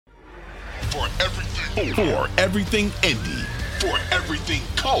For everything Indy. For everything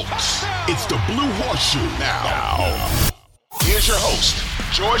Colts. It's the Blue Horseshoe now. Here's your host,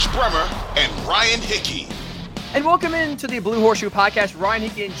 George Bremer and Ryan Hickey. And welcome into the Blue Horseshoe Podcast. Ryan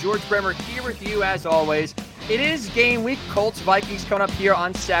Hickey and George Bremer here with you as always. It is game week. Colts-Vikings coming up here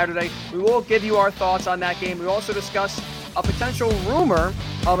on Saturday. We will give you our thoughts on that game. We also discuss a potential rumor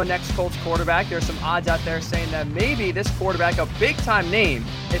of a next Colts quarterback. There's some odds out there saying that maybe this quarterback, a big-time name,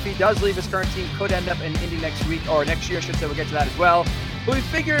 if he does leave his current team, could end up in Indy next week, or next year, I should say. We'll get to that as well. But we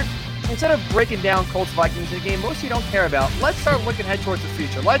figured, instead of breaking down Colts-Vikings in a game most of you don't care about, let's start looking ahead towards the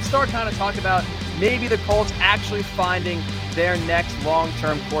future. Let's start kind of talking about maybe the Colts actually finding their next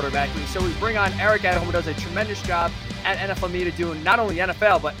long-term quarterback. So we bring on Eric Adam, who does a tremendous job at NFL Media doing not only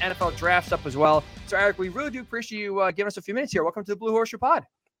NFL, but NFL draft stuff as well. So, Eric, we really do appreciate you giving us a few minutes here. Welcome to the Blue Horseshoe Pod.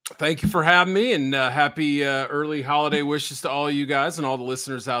 Thank you for having me, and happy early holiday wishes to all you guys and all the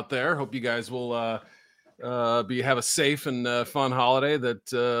listeners out there. Hope you guys will have a safe and fun holiday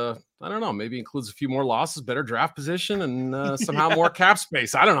that, I don't know, maybe includes a few more losses, better draft position, and somehow more cap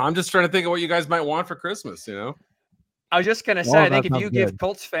space. I don't know. I'm just trying to think of what you guys might want for Christmas, you know? I was just going to say, I think if you give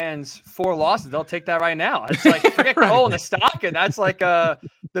Colts fans 4 losses, they'll take that right now. It's like, forget Cole in the stock, and that's like the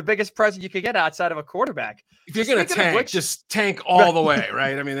biggest present you could get outside of a quarterback. If you're going to tank, just tank all the way,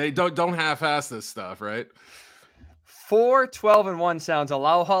 right? I mean, they don't half-ass this stuff, right? 4-12-1 sounds a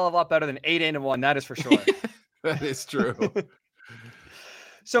whole lot better than 8-1. That is for sure. That is true.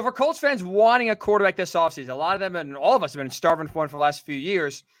 So for Colts fans wanting a quarterback this offseason, a lot of them and all of us have been starving for one for the last few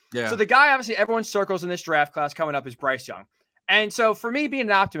years. Yeah. So the guy, obviously, everyone circles in this draft class coming up is Bryce Young. And so for me being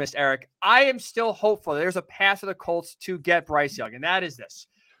an optimist, Eric, I am still hopeful there's a path for the Colts to get Bryce Young. And that is this.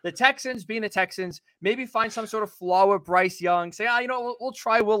 The Texans, being the Texans, maybe find some sort of flaw with Bryce Young. Say, we'll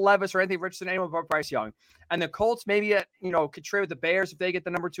try Will Levis or Anthony Richardson, anyone but Bryce Young. And the Colts maybe, could trade with the Bears if they get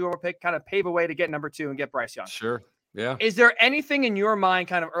the number 2 overall pick, kind of pave a way to get number 2 and get Bryce Young. Sure. Yeah. Is there anything in your mind,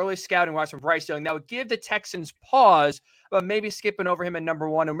 kind of early scouting wise from Bryce Young, that would give the Texans pause about maybe skipping over him at number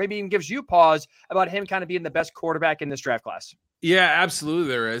 1, or maybe even gives you pause about him kind of being the best quarterback in this draft class? Yeah, absolutely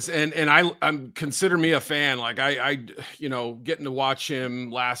there is. And I'm consider me a fan. Like I getting to watch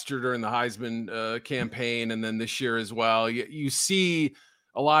him last year during the Heisman campaign, and then this year as well. You see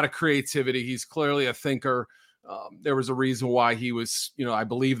a lot of creativity. He's clearly a thinker. There was a reason why he was, I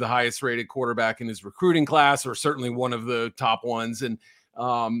believe the highest rated quarterback in his recruiting class, or certainly one of the top ones. And,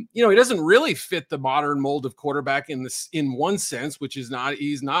 he doesn't really fit the modern mold of quarterback in one sense, which is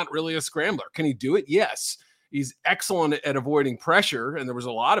he's not really a scrambler. Can he do it? Yes. He's excellent at avoiding pressure. And there was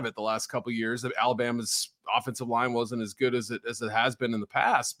a lot of it the last couple of years. That Alabama's offensive line wasn't as good as it has been in the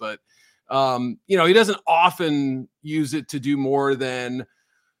past, but, he doesn't often use it to do more than,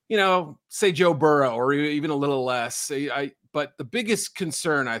 say Joe Burrow, or even a little less. But the biggest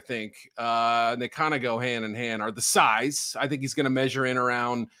concern, I think, and they kind of go hand in hand, are the size. I think he's going to measure in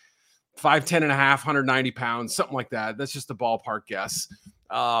around 5'10 and a half, 190 pounds, something like that. That's just a ballpark guess.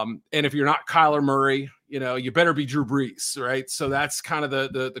 And if you're not Kyler Murray, you better be Drew Brees, right? So that's kind of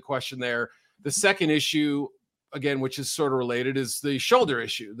the question there. The second issue, again, which is sort of related, is the shoulder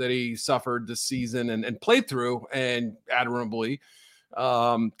issue that he suffered this season and played through, and admirably,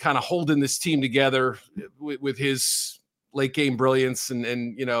 kind of holding this team together with his late game brilliance and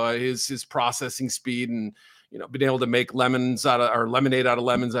his processing speed, and being able to make lemonade out of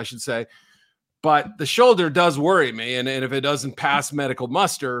lemons, I should say. But the shoulder does worry me, and if it doesn't pass medical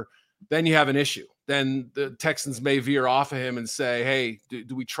muster, then you have an issue. Then the Texans may veer off of him and say, hey,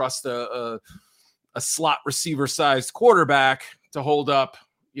 do we trust a slot receiver sized quarterback to hold up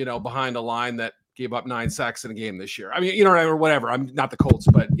behind a line that gave up 9 sacks in a game this year? I mean, or whatever. I'm not the Colts,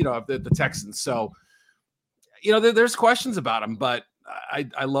 but the Texans. So there's questions about him, but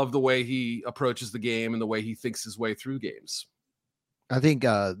I love the way he approaches the game and the way he thinks his way through games. I think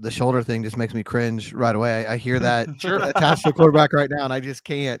the shoulder thing just makes me cringe right away. I hear that attached to a quarterback right now, and I just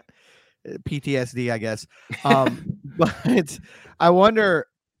can't. PTSD, I guess. But I wonder,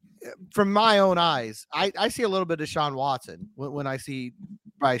 from my own eyes, I see a little bit of Deshaun Watson when I see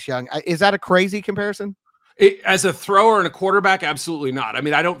Bryce Young. Is that a crazy comparison? As a thrower and a quarterback, absolutely not. I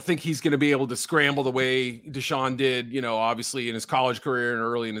mean, I don't think he's going to be able to scramble the way Deshaun did, obviously in his college career and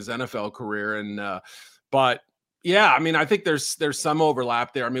early in his NFL career. And, but yeah, I mean, I think there's some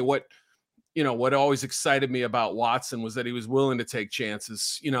overlap there. I mean, what always excited me about Watson was that he was willing to take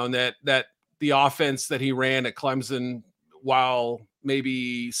chances, and that the offense that he ran at Clemson, while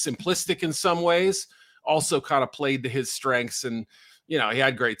maybe simplistic in some ways, also kind of played to his strengths. And, he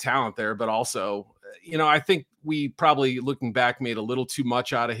had great talent there, but also, I think we probably, looking back, made a little too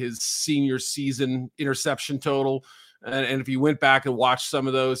much out of his senior season interception total. And if you went back and watched some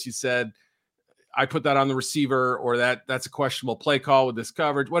of those, you said, I put that on the receiver, or that's a questionable play call with this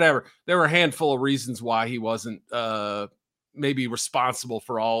coverage, whatever. There were a handful of reasons why he wasn't maybe responsible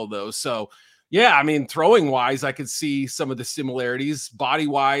for all of those. So, yeah, I mean, throwing wise, I could see some of the similarities. Body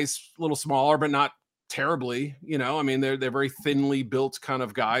wise, a little smaller, but not terribly. I mean, they're very thinly built kind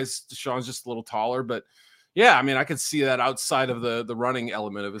of guys. Deshaun's just a little taller, but yeah, I mean, I could see that outside of the running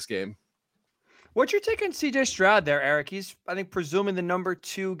element of his game. What's your take on CJ Stroud there, Eric? He's, I think, presuming the number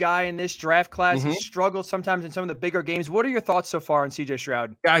 2 guy in this draft class. He struggles sometimes in some of the bigger games. What are your thoughts so far on CJ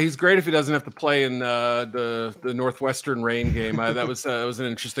Stroud? Yeah, he's great if he doesn't have to play in the Northwestern rain game. That was an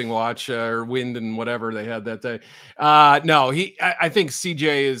interesting watch, or wind and whatever they had that day. No, I think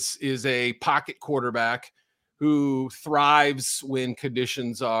CJ is a pocket quarterback who thrives when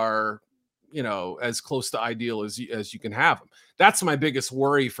conditions are, as close to ideal as you can have them. That's my biggest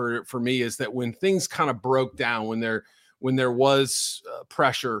worry for me, is that when things kind of broke down, when there was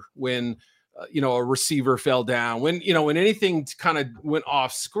pressure, when a receiver fell down, when anything kind of went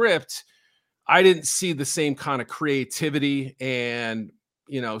off script, I didn't see the same kind of creativity and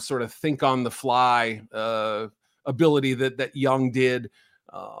sort of think on the fly ability that Young did.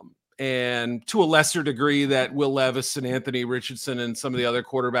 And to a lesser degree that Will Levis and Anthony Richardson and some of the other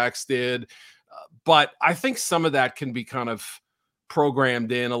quarterbacks did. But I think some of that can be kind of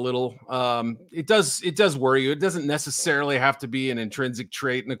programmed in a little. It does worry you. It doesn't necessarily have to be an intrinsic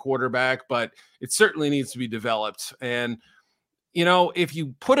trait in a quarterback, but it certainly needs to be developed. And, if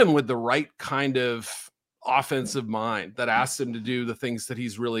you put him with the right kind of offensive mind that asks him to do the things that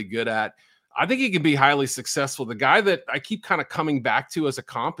he's really good at, I think he can be highly successful. The guy that I keep kind of coming back to as a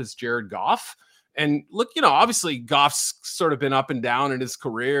comp is Jared Goff. And look, obviously Goff's sort of been up and down in his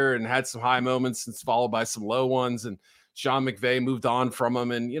career and had some high moments and followed by some low ones. And Sean McVay moved on from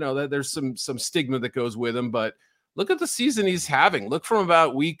him. And, there's some stigma that goes with him. But look at the season he's having. Look from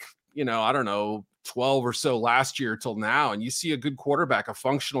about week, 12 or so last year till now. And you see a good quarterback, a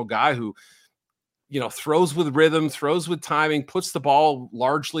functional guy who, throws with rhythm, throws with timing, puts the ball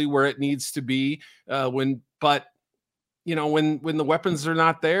largely where it needs to be. When the weapons are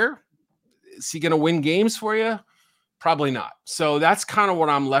not there, is he going to win games for you? Probably not. So that's kind of what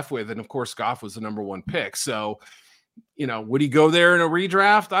I'm left with. And of course, Goff was the number 1 pick. So, would he go there in a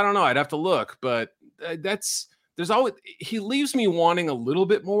redraft? I don't know. I'd have to look, but he leaves me wanting a little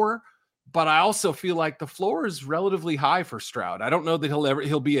bit more. But I also feel like the floor is relatively high for Stroud. I don't know that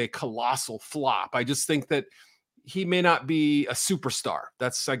he'll be a colossal flop. I just think that he may not be a superstar.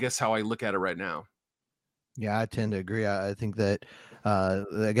 That's, I guess, how I look at it right now. Yeah, I tend to agree. I think that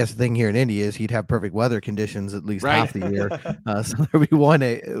I guess the thing here in Indy is he'd have perfect weather conditions at least half the year. So there'd be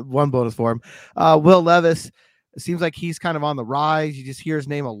one bonus for him. Will Levis, it seems like he's kind of on the rise. You just hear his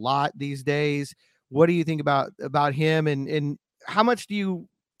name a lot these days. What do you think about him, and how much do you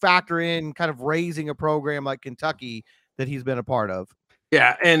factor in kind of raising a program like Kentucky that he's been a part of?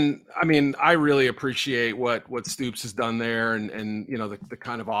 Yeah, and I mean, I really appreciate what Stoops has done there, and the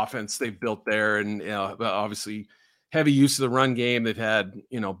kind of offense they've built there, and obviously heavy use of the run game. They've had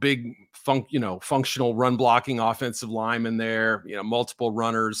big functional run blocking offensive linemen there, multiple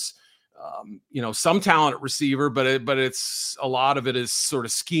runners, some talent at receiver, but it's a lot of it is sort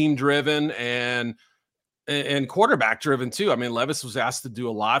of scheme driven and quarterback driven too. I mean, Levis was asked to do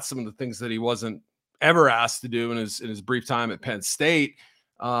a lot, some of the things that he wasn't ever asked to do in his brief time at Penn State.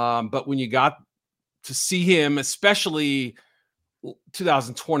 But when you got to see him, especially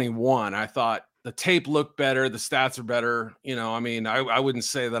 2021, I thought the tape looked better. The stats are better. I wouldn't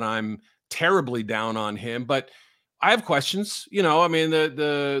say that I'm terribly down on him, but I have questions.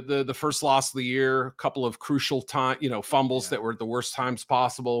 The first loss of the year, a couple of crucial fumbles that were at the worst times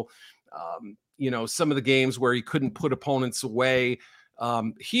possible. Some of the games where he couldn't put opponents away.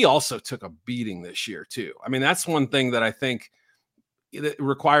 He also took a beating this year too. I mean, that's one thing that I think it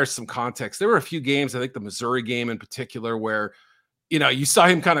requires some context. There were a few games, I think the Missouri game in particular, where, you saw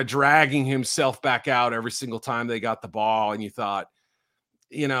him kind of dragging himself back out every single time they got the ball. And you thought,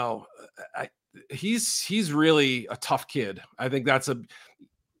 he's really a tough kid. I think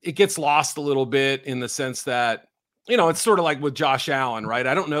it gets lost a little bit in the sense that, it's sort of like with Josh Allen, right?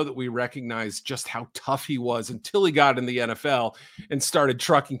 I don't know that we recognize just how tough he was until he got in the NFL and started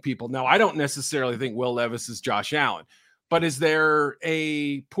trucking people. Now, I don't necessarily think Will Levis is Josh Allen, but is there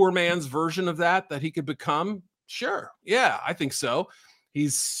a poor man's version of that he could become? Sure. Yeah, I think so.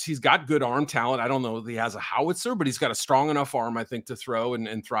 He's got good arm talent. I don't know if he has a howitzer, but he's got a strong enough arm, I think, to throw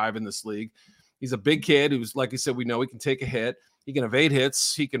and thrive in this league. He's a big kid who's, like I said, we know he can take a hit. He can evade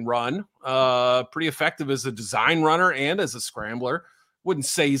hits. He can run. Pretty effective as a design runner and as a scrambler. Wouldn't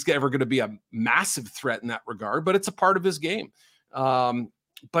say he's ever going to be a massive threat in that regard, but it's a part of his game.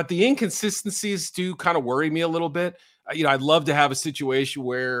 but the inconsistencies do kind of worry me a little bit. I'd love to have a situation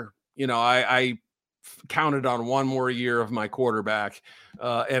where, I counted on one more year of my quarterback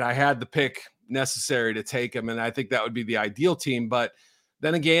and I had the pick necessary to take him. And I think that would be the ideal team. But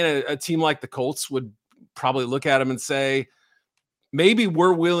then again, a team like the Colts would probably look at him and say, maybe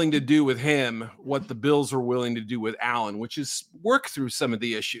we're willing to do with him what the Bills are willing to do with Allen, which is work through some of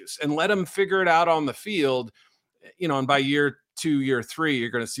the issues and let him figure it out on the field. And by year 2, year 3, you're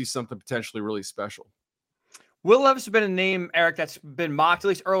going to see something potentially really special. Will Levis has been a name, Eric, that's been mocked, at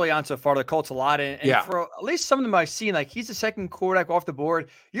least early on so far, the Colts a lot. And for at least some of them I've seen, like he's the second quarterback off the board.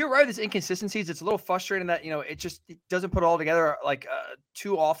 You're right, there's inconsistencies. It's a little frustrating that, it doesn't put it all together like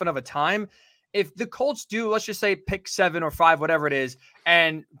too often of a time. If the Colts do, let's just say pick 7 or 5, whatever it is,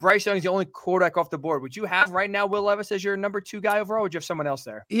 and Bryce Young is the only quarterback off the board, would you have right now Will Levis as your number 2 guy overall, or would you have someone else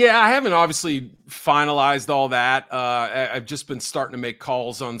there? Yeah, I haven't obviously finalized all that. I've just been starting to make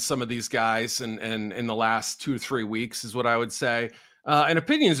calls on some of these guys, and in the last 2 or 3 weeks is what I would say. And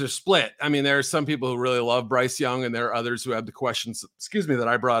opinions are split. I mean, there are some people who really love Bryce Young, and there are others who have the questions, that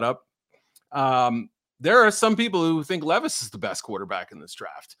I brought up. There are some people who think Levis is the best quarterback in this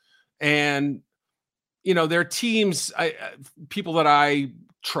draft. And, there are teams, people that I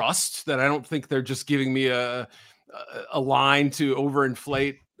trust, that I don't think they're just giving me a line to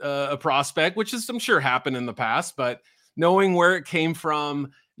overinflate a prospect, which is, I'm sure, happened in the past. But knowing where it came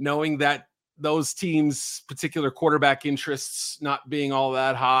from, knowing that those teams' particular quarterback interests not being all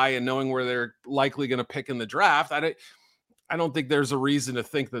that high, and knowing where they're likely going to pick in the draft, I don't think there's a reason to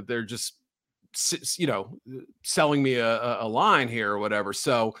think that they're just, selling me a line here or whatever.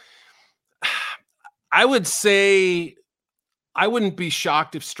 So I would say I wouldn't be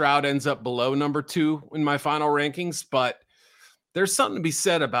shocked if Stroud ends up below number 2 in my final rankings, but there's something to be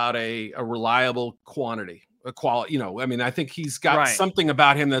said about a reliable quantity, a quality. I think he's got something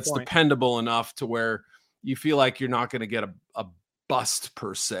about him that's dependable enough to where you feel like you're not going to get a bust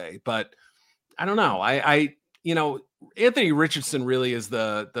per se. But I don't know. Anthony Richardson really is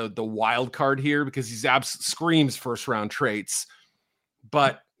the wild card here, because he's screams first round traits,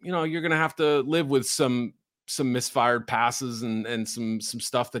 but you're going to have to live with some misfired passes and some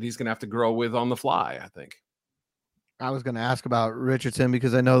stuff that he's going to have to grow with on the fly, I think. I was going to ask about Richardson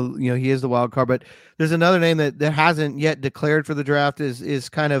because I know, he is the wild card, but there's another name that hasn't yet declared for the draft is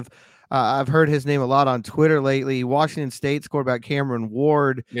kind of, I've heard his name a lot on Twitter lately. Washington State's quarterback Cameron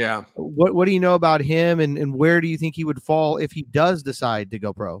Ward. Yeah. What do you know about him, and where do you think he would fall if he does decide to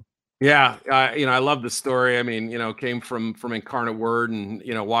go pro? Yeah, I love the story. I mean, came from Incarnate Word and,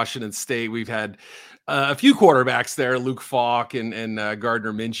 Washington State. We've had a few quarterbacks there, Luke Falk and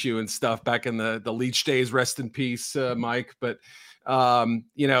Gardner Minshew and stuff back in the Leach days. Rest in peace, Mike. But,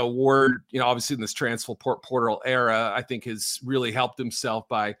 Ward, obviously in this transfer portal era, I think has really helped himself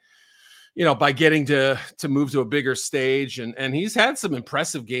by getting to move to a bigger stage. And he's had some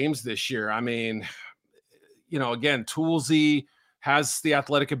impressive games this year. I mean, again, toolsy, has the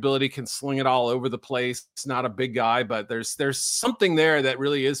athletic ability, can sling it all over the place. It's not a big guy, but there's something there that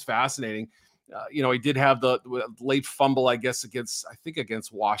really is fascinating. He did have the late fumble, I guess, against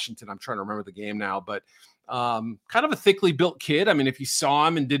Washington. I'm trying to remember the game now, but kind of a thickly built kid. I mean, if you saw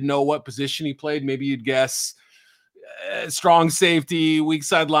him and didn't know what position he played, maybe you'd guess strong safety, weak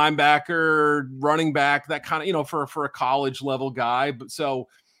side linebacker, running back, that kind of, for a college level guy. But so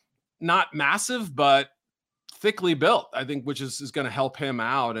not massive, but thickly built, I think, which is going to help him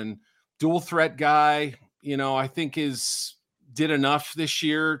out. And dual threat guy, I think did enough this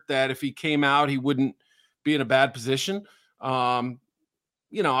year that if he came out, he wouldn't be in a bad position. I'd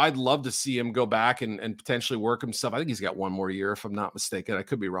love to see him go back and potentially work himself. I think he's got one more year, if I'm not mistaken. I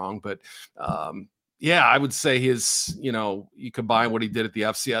could be wrong, but I would say his, you combine what he did at the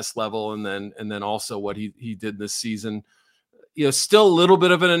FCS level and then also what he did this season, still a little bit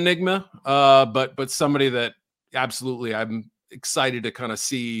of an enigma, but somebody that absolutely I'm excited to kind of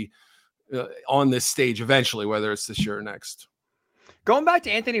see on this stage eventually, whether it's this year or next. Going back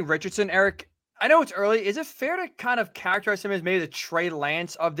to Anthony Richardson, Eric, I know it's early. Is it fair to kind of characterize him as maybe the Trey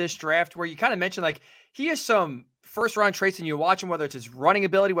Lance of this draft, where you kind of mentioned like he has some first round traits and you watch him, whether it's his running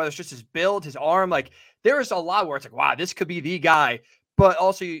ability, whether it's just his build, his arm, like there is a lot where it's like, wow, this could be the guy. But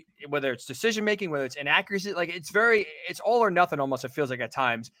also whether it's decision making, whether it's inaccuracy, like it's all or nothing almost, it feels like at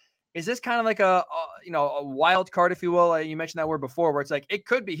times. Is this kind of like a wild card, if you will? You mentioned that word before, where it's like he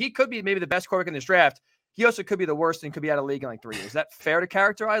could be maybe the best quarterback in this draft. He also could be the worst and could be out of league in like 3 years. Is that fair to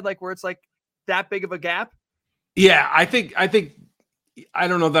characterize, like where it's like that big of a gap? Yeah, I think I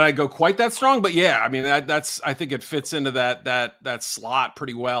don't know that I go quite that strong, but yeah, I mean I think it fits into that slot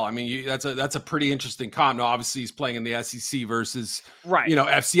pretty well. I mean, that's a pretty interesting comp. Now, obviously, he's playing in the SEC versus Right.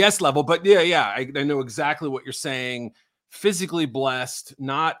 FCS level, but yeah, I know exactly what you're saying. Physically blessed,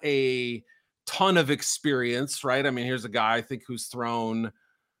 not a ton of experience, right? I mean, here's a guy I think who's thrown.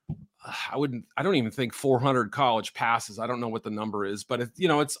 I don't even think 400 college passes. I don't know what the number is, but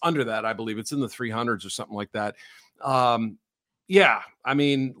it's under that. I believe it's in the 300s or something like that. Yeah, I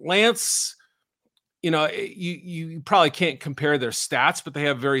mean, Lance, you probably can't compare their stats, but they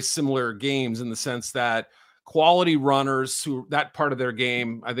have very similar games in the sense that quality runners who that part of their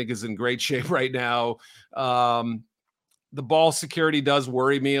game, I think, is in great shape right now. The ball security does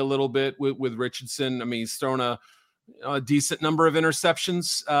worry me a little bit with Richardson. I mean, he's thrown a decent number of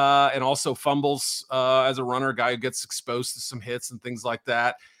interceptions and also fumbles as a runner, guy who gets exposed to some hits and things like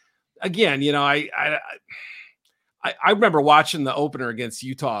that. Again, I remember watching the opener against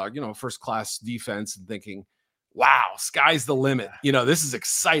Utah, first class defense, and thinking, wow, sky's the limit. This is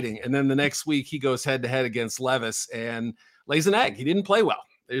exciting. And then the next week he goes head to head against Levis and lays an egg. He didn't play well.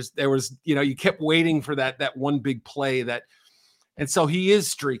 There was, you kept waiting for that one big play and so he is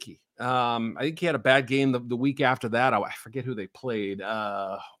streaky. I think he had a bad game the week after that. I forget who they played.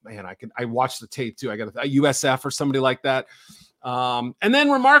 Man, I watched the tape too. I got a USF or somebody like that. And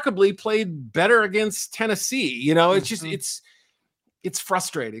then remarkably played better against Tennessee. It's just, it's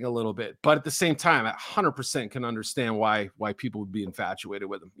frustrating a little bit, but at the same time, I 100% can understand why people would be infatuated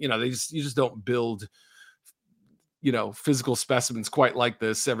with him. You just don't build, physical specimens quite like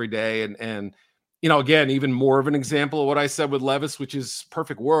this every day. And, again, even more of an example of what I said with Levis, which is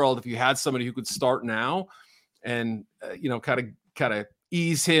perfect world. If you had somebody who could start now and, kind of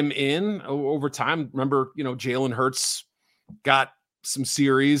ease him in over time. Remember, Jalen Hurts got some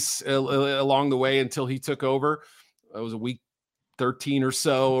series along the way until he took over. It was a week 13 or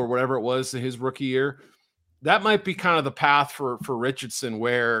so, or whatever it was in his rookie year. That might be kind of the path for Richardson,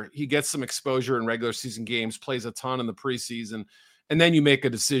 where he gets some exposure in regular season games, plays a ton in the preseason, and then you make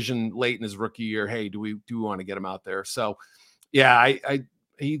a decision late in his rookie year. Hey, do we want to get him out there? So, yeah,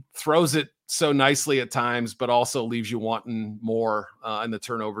 he throws it so nicely at times, but also leaves you wanting more, and the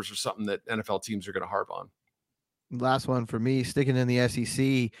turnovers are something that NFL teams are going to harp on. Last one for me, sticking in the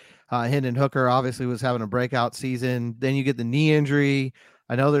SEC. Hendon Hooker obviously was having a breakout season. Then you get the knee injury.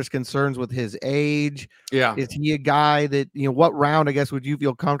 I know there's concerns with his age. Yeah. Is he a guy that, what round, I guess, would you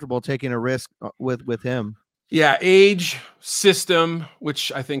feel comfortable taking a risk with him? Yeah. Age, system,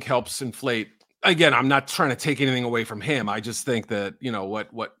 which I think helps inflate. Again, I'm not trying to take anything away from him. I just think that,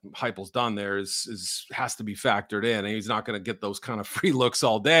 what Heupel's done there has to be factored in, and he's not going to get those kind of free looks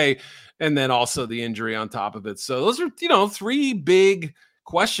all day. And then also the injury on top of it. So those are, three big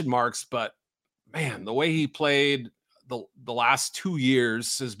question marks, but man, the way he played the last 2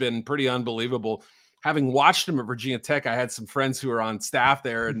 years has been pretty unbelievable. Having watched him at Virginia Tech, I had some friends who are on staff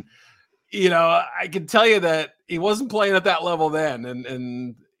there, and, I can tell you that he wasn't playing at that level then.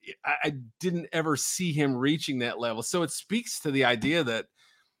 And I didn't ever see him reaching that level. So it speaks to the idea that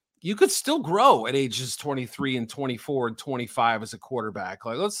you could still grow at ages 23 and 24 and 25 as a quarterback.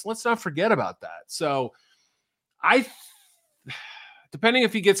 Like, let's not forget about that. So depending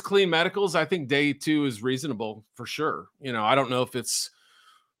if he gets clean medicals, I think day 2 is reasonable for sure. I don't know if it's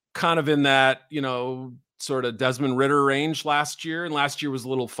kind of in that, sort of Desmond Ridder range last year. And last year was a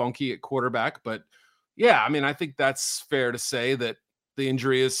little funky at quarterback, but yeah, I mean, I think that's fair to say that the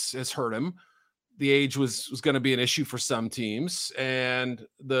injury has hurt him. The age was going to be an issue for some teams, and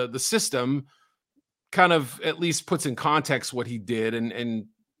the system kind of at least puts in context what he did. And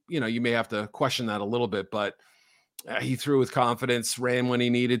you may have to question that a little bit, but he threw with confidence, ran when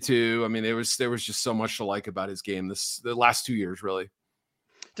he needed to. I mean, there was just so much to like about his game the last 2 years, really.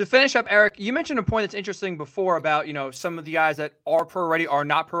 To finish up, Eric, you mentioned a point that's interesting before about, some of the guys that are pro ready are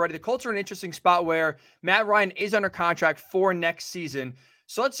not pro ready. The Colts are in an interesting spot where Matt Ryan is under contract for next season.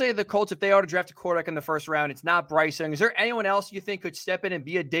 So let's say the Colts, if they are to draft a quarterback in the first round, it's not Bryce Young. Is there anyone else you think could step in and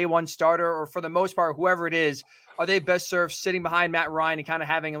be a day one starter? Or for the most part, whoever it is, are they best served sitting behind Matt Ryan and kind of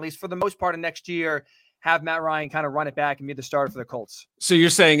having, at least for the most part of next year, have Matt Ryan kind of run it back and be the starter for the Colts? So you're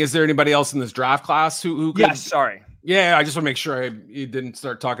saying, is there anybody else in this draft class who could? Yes, sorry. Yeah, I just want to make sure you didn't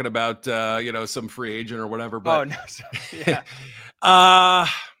start talking about some free agent or whatever. But no, yeah. I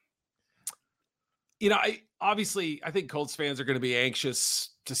think Colts fans are going to be anxious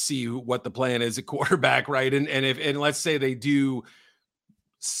to see what the plan is at quarterback, right? And let's say they do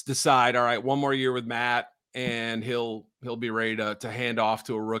decide, all right, one more year with Matt, and he'll be ready to hand off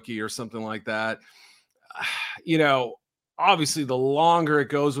to a rookie or something like that. obviously the longer it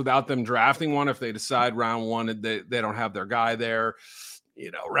goes without them drafting one, if they decide round one and they don't have their guy there,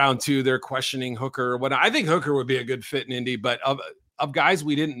 round two, they're questioning Hooker. I think Hooker would be a good fit in Indy, but of guys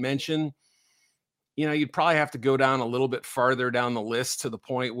we didn't mention, you'd probably have to go down a little bit farther down the list to the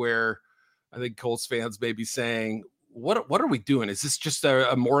point where I think Colts fans may be saying, what are we doing? Is this just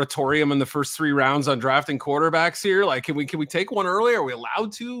a moratorium in the first 3 rounds on drafting quarterbacks here? Like, can we take one early? Are we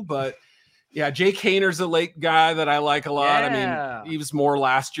allowed to? But yeah, Jake Hayner's a late guy that I like a lot. Yeah. I mean, he was more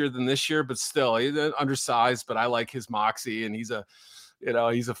last year than this year, but still he's undersized, but I like his moxie, and he's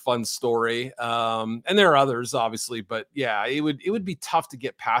a fun story. And there are others obviously, but yeah, it would be tough to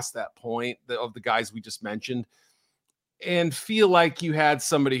get past that point of the guys we just mentioned and feel like you had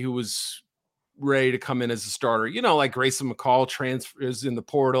somebody who was ready to come in as a starter, like Grayson McCall transfers in the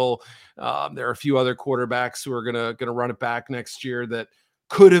portal. There are a few other quarterbacks who are going to run it back next year that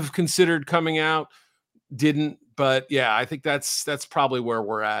could have considered coming out, didn't. But yeah, I think that's probably where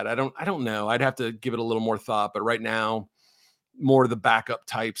we're at. I don't know. I'd have to give it a little more thought, but right now, more of the backup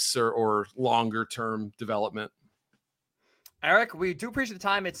types or longer term development. Eric, we do appreciate the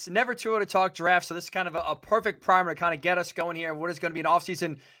time. It's never too early to talk draft, so this is kind of a perfect primer to kind of get us going here. What is going to be an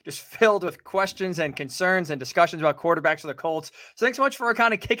offseason just filled with questions and concerns and discussions about quarterbacks for the Colts. So thanks so much for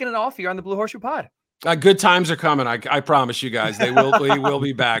kind of kicking it off here on the Blue Horseshoe Pod. Good times are coming. I promise you guys, they will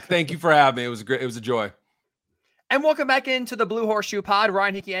be back. Thank you for having me. It was great. It was a joy. And welcome back into the Blue Horseshoe Pod.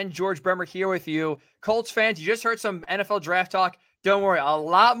 Ryan Hickey and George Bremer here with you. Colts fans, you just heard some NFL draft talk. Don't worry, a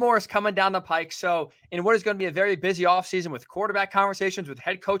lot more is coming down the pike. So in what is going to be a very busy offseason with quarterback conversations, with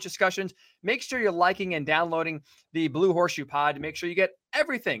head coach discussions, make sure you're liking and downloading the Blue Horseshoe Pod to make sure you get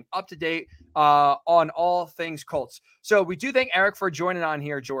everything up to date on all things Colts. So we do thank Eric for joining on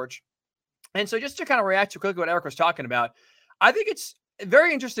here, George. And so just to kind of react to quickly what Eric was talking about, I think it's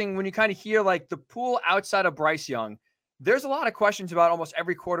very interesting when you kind of hear like the pool outside of Bryce Young. There's a lot of questions about almost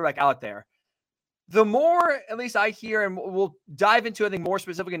every quarterback out there. The more, at least I hear, and we'll dive into, I think, more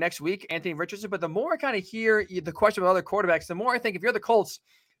specifically next week, Anthony Richardson, but the more I kind of hear the question about other quarterbacks, the more I think if you're the Colts,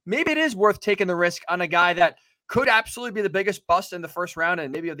 maybe it is worth taking the risk on a guy that could absolutely be the biggest bust in the first round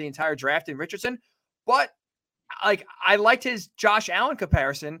and maybe of the entire draft in Richardson. But like I liked his Josh Allen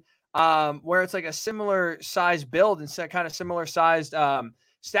comparison, where it's like a similar size build and kind of similar sized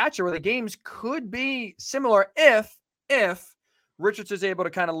stature, where the games could be similar if Richardson's able to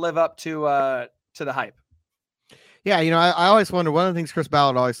kind of live up to the hype. Yeah, I always wonder, one of the things Chris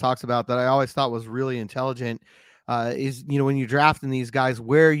Ballard always talks about that I always thought was really intelligent is, when you draft in these guys,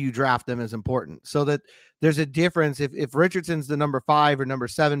 where you draft them is important. So that there's a difference if Richardson's the number 5 or number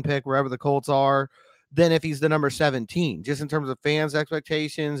 7 pick, wherever the Colts are, than if he's the number 17, just in terms of fans'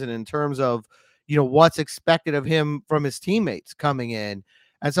 expectations and in terms of, what's expected of him from his teammates coming in.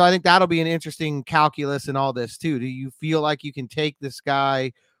 And so I think that'll be an interesting calculus in all this too. Do you feel like you can take this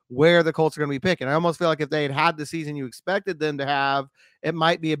guy where the Colts are going to be picking? I almost feel like if they had the season you expected them to have, it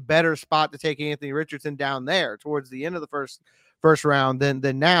might be a better spot to take Anthony Richardson down there towards the end of the first round than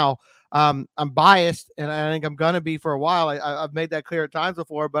now. I'm biased, and I think I'm going to be for a while. I've made that clear at times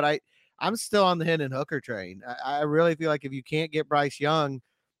before, but I'm still on the Hendon Hooker train. I really feel like if you can't get Bryce Young,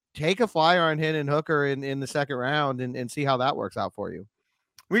 take a flyer on Hendon Hooker in the second round and see how that works out for you.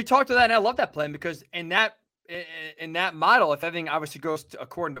 We talked to that, and I love that plan because in that model, if everything obviously goes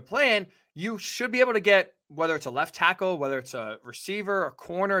according to plan, you should be able to get, whether it's a left tackle, whether it's a receiver, a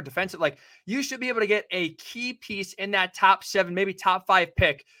corner, defensive, like you should be able to get a key piece in that top 7, maybe top 5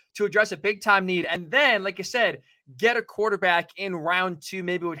 pick to address a big time need. And then, like you said, get a quarterback in round 2,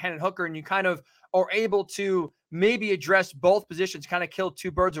 maybe with Hendon Hooker, and you kind of are able to maybe address both positions, kind of kill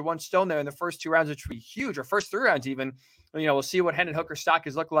 2 birds with 1 stone there in the first 2 rounds, which would be huge, or first 3 rounds even. We'll see what Hendon Hooker's stock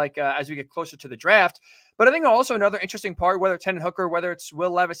is look like as we get closer to the draft. But I think also another interesting part, whether it's Hendon Hooker, whether it's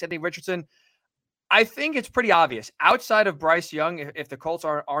Will Levis, Anthony Richardson, I think it's pretty obvious. Outside of Bryce Young, if the Colts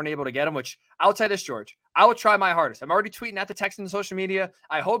aren't able to get him, which I'll tell you this, George, I will try my hardest. I'm already tweeting at the Texans on social media.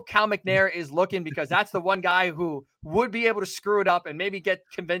 I hope Cal McNair is looking, because that's the one guy who would be able to screw it up and maybe get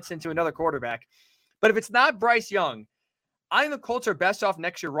convinced into another quarterback. But if it's not Bryce Young, I think the Colts are best off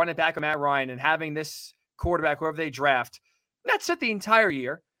next year running back with Matt Ryan and having this quarterback, whoever they draft, not sit the entire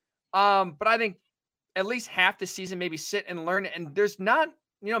year. But I think at least half the season, maybe sit and learn. And there's not,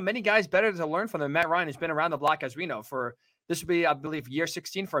 many guys better to learn from them. Matt Ryan has been around the block, as we know, for this will be, I believe, year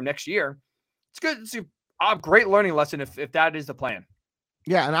 16 for him next year. It's good. It's a great learning lesson if that is the plan.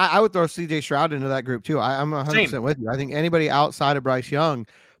 Yeah, and I would throw CJ Stroud into that group too. I'm 100% with you. I think anybody outside of Bryce Young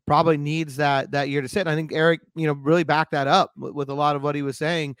probably needs that year to sit. And I think Eric, really backed that up with a lot of what he was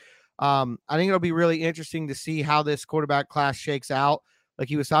saying. I think it'll be really interesting to see how this quarterback class shakes out. Like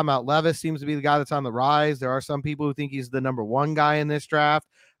he was talking about, Levis seems to be the guy that's on the rise. There are some people who think he's the number one guy in this draft.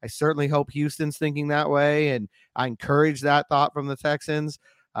 I certainly hope Houston's thinking that way, and I encourage that thought from the Texans.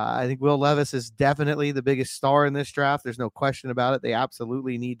 I think Will Levis is definitely the biggest star in this draft. There's no question about it. They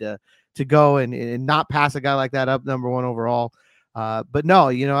absolutely need to go and not pass a guy like that up number one overall. But no,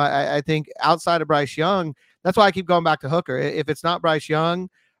 I think outside of Bryce Young, that's why I keep going back to Hooker. If it's not Bryce Young,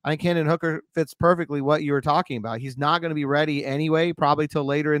 I think Hendon Hooker fits perfectly what you were talking about. He's not going to be ready anyway, probably till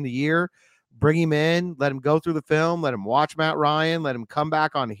later in the year. Bring him in, let him go through the film, let him watch Matt Ryan, let him come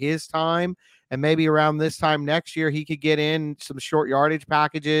back on his time. And maybe around this time next year, he could get in some short yardage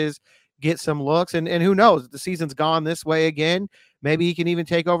packages, get some looks. And who knows, if the season's gone this way again, maybe he can even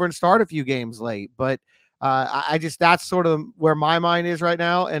take over and start a few games late. But I just, that's sort of where my mind is right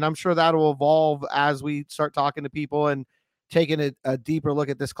now. And I'm sure that'll evolve as we start talking to people and taking a deeper look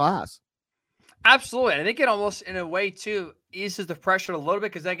at this class. Absolutely. And I think it almost, in a way, too, eases the pressure a little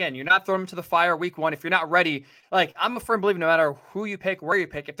bit because, again, you're not throwing them to the fire week one. If you're not ready, like, I'm a firm believer, no matter who you pick, where you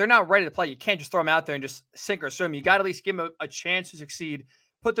pick, if they're not ready to play, you can't just throw them out there and just sink or swim. You got to at least give them a chance to succeed,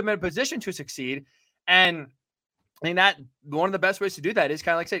 put them in a position to succeed. And I think that one of the best ways to do that is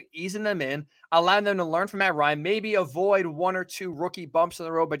kind of like I said, easing them in, allowing them to learn from Matt Ryan, maybe avoid one or two rookie bumps in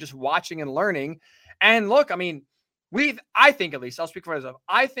the road by just watching and learning. And look, I mean, I think, at least, I'll speak for myself,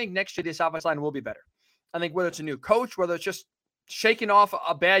 I think next year this offensive line will be better. I think whether it's a new coach, whether it's just shaking off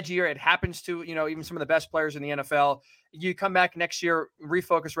a bad year, it happens to, even some of the best players in the NFL. You come back next year,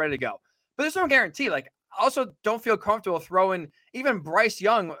 refocus, ready to go. But there's no guarantee. Like, I also don't feel comfortable throwing even Bryce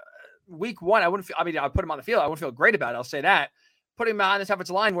Young week one. I'll put him on the field. I wouldn't feel great about it. I'll say that. Putting him on this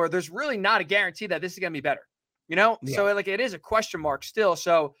offensive line where there's really not a guarantee that this is going to be better. Yeah. So like it is a question mark still.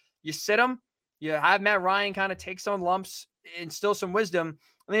 So you sit him. You have Matt Ryan kind of take some lumps, instill some wisdom.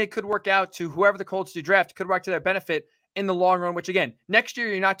 I think it could work out to whoever the Colts do draft. It could work to their benefit in the long run, which, again, next year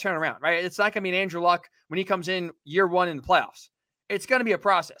you're not turning around, right? It's not going to be an Andrew Luck when he comes in year one in the playoffs. It's going to be a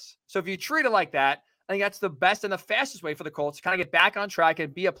process. So if you treat it like that, I think that's the best and the fastest way for the Colts to kind of get back on track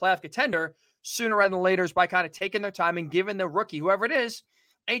and be a playoff contender sooner rather than later, is by kind of taking their time and giving the rookie, whoever it is,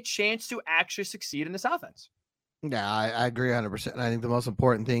 a chance to actually succeed in this offense. Yeah, I agree 100%. I think the most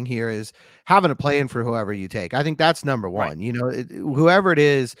important thing here is having a plan for whoever you take. I think that's number one. Right. Whoever it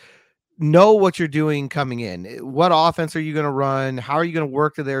is, know what you're doing coming in. What offense are you going to run? How are you going to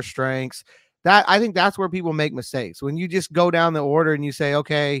work to their strengths? I think that's where people make mistakes. When you just go down the order and you say,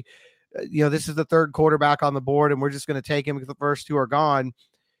 okay, this is the third quarterback on the board and we're just going to take him because the first two are gone.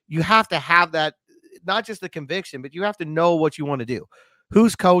 You have to have that, not just the conviction, but you have to know what you want to do.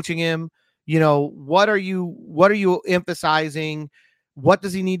 Who's coaching him? What are you emphasizing? What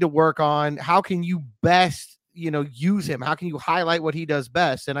does he need to work on? How can you best, use him? How can you highlight what he does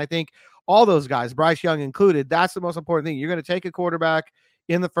best? And I think all those guys, Bryce Young included, that's the most important thing. You're going to take a quarterback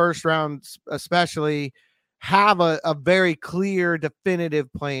in the first round, especially have a very clear,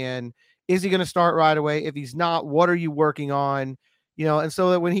 definitive plan. Is he going to start right away? If he's not, what are you working on? And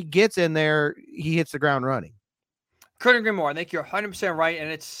so that when he gets in there, he hits the ground running. Couldn't agree more. I think you're 100% right. And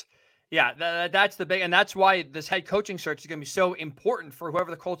it's, that's the big, and that's why this head coaching search is going to be so important for whoever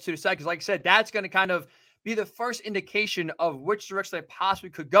the Colts do decide. Because like I said, that's going to kind of be the first indication of which direction they possibly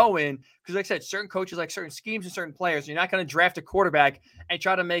could go in. Because like I said, certain coaches like certain schemes and certain players. You're not going to draft a quarterback and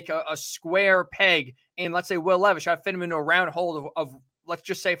try to make a square peg in, let's say, Will Levis, try to fit him into a round hole of let's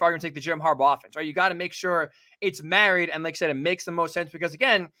just say, if I'm going to take the Jim Harbaugh offense, right? You got to make sure it's married. And like I said, it makes the most sense because,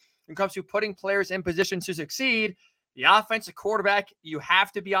 again, when it comes to putting players in positions to succeed, the offensive quarterback, you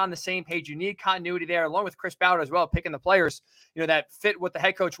have to be on the same page. You need continuity there, along with Chris Ballard as well, picking the players, that fit what the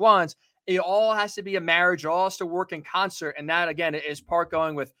head coach wants. It all has to be a marriage. It all has to work in concert. And that, again, is part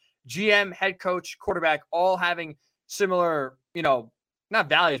going with GM, head coach, quarterback, all having similar, not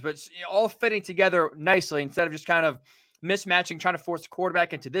values, but all fitting together nicely instead of just kind of mismatching, trying to force the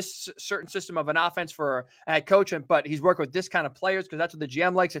quarterback into this certain system of an offense for a head coach. But he's working with this kind of players because that's what the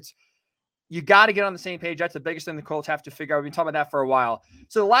GM likes. You got to get on the same page. That's the biggest thing the Colts have to figure out. We've been talking about that for a while.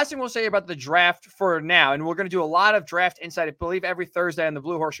 So the last thing we'll say about the draft for now, and we're going to do a lot of draft insight, I believe, every Thursday on the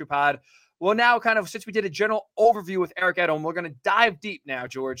Blue Horseshoe Pod. Well, now kind of, since we did a general overview with Eric Edholm, we're going to dive deep now,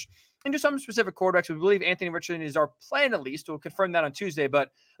 George, into some specific quarterbacks. We believe Anthony Richardson is our plan, at least. We'll confirm that on Tuesday. But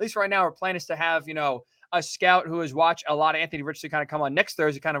at least right now, our plan is to have, a scout who has watched a lot of Anthony Richardson kind of come on next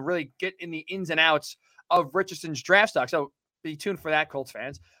Thursday, kind of really get in the ins and outs of Richardson's draft stock. So be tuned for that, Colts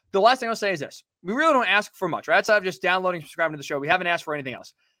fans. The last thing I'll say is this. We really don't ask for much, right? Outside of just downloading, subscribing to the show. We haven't asked for anything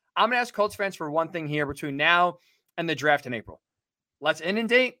else. I'm going to ask Colts fans for one thing here between now and the draft in April. Let's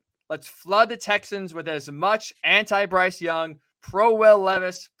inundate. Let's flood the Texans with as much anti-Bryce Young, pro Will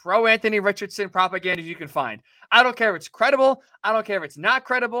Levis, pro Anthony Richardson propaganda you can find. I don't care if it's credible. I don't care if it's not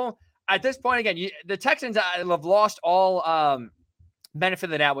credible. At this point, again, the Texans have lost all benefit of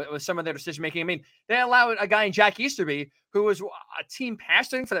the doubt with some of their decision making. I mean, they allowed a guy in Jack Easterby, who was a team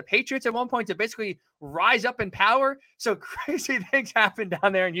pastoring for the Patriots at one point, to basically rise up in power. So crazy things happen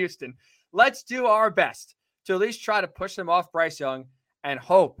down there in Houston. Let's do our best to at least try to push them off Bryce Young and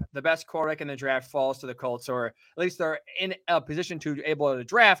hope the best quarterback in the draft falls to the Colts, or at least they're in a position to be able to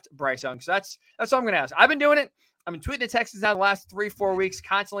draft Bryce Young. So that's all I'm going to ask. I've been doing it. I've been tweeting the Texans now the last 3-4 weeks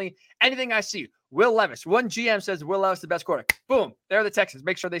constantly. Anything I see, Will Levis. One GM says Will Levis the best quarterback. Boom. They're the Texans.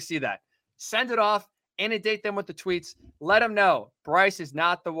 Make sure they see that. Send it off. Inundate them with the tweets. Let them know Bryce is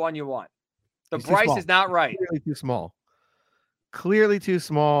not the one you want. Bryce is not right. Clearly too small. Clearly too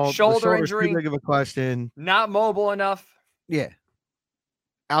small. Shoulder injury. Too big of a question. Not mobile enough. Yeah.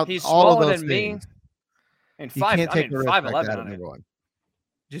 He's smaller than me. And 5'11" on it.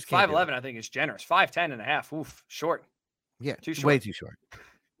 Just 5'11", I think, is generous. 5'10" and a half. Oof, short. Yeah, too short. Way too short.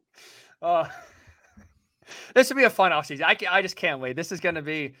 This will be a fun offseason. I just can't wait. This is gonna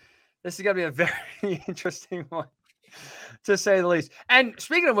be a very interesting one, to say the least. And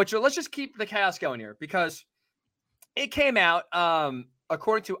speaking of which, let's just keep the chaos going here, because it came out,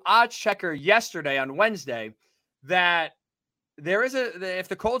 according to Odds Checker yesterday on Wednesday, that there is if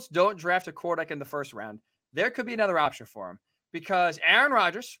the Colts don't draft a quarterback in the first round, there could be another option for him. Because Aaron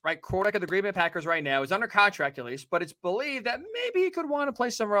Rodgers, right, quarterback of the Green Bay Packers right now, is under contract at least, but it's believed that maybe he could want to play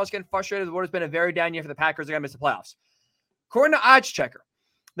somewhere else, getting frustrated with what has been a very down year for the Packers. They're going to miss the playoffs. According to Odds Checker,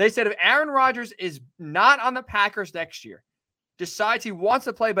 they said if Aaron Rodgers is not on the Packers next year, decides he wants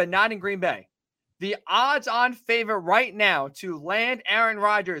to play but not in Green Bay, the odds-on favorite right now to land Aaron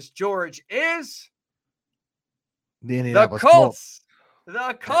Rodgers, George, is the Colts.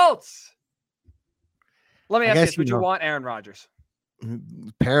 The Colts. Let me ask you this. Would you want Aaron Rodgers?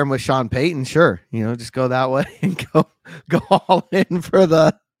 Pair him with Sean Payton, sure. Just go that way and go all in for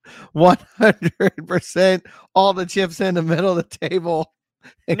the 100%, all the chips in the middle of the table.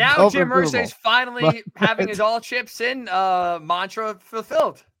 Now Jim Irsay's finally having his all chips in mantra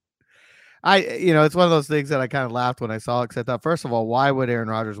fulfilled. It's one of those things that I kind of laughed when I saw it, because I thought, first of all, why would Aaron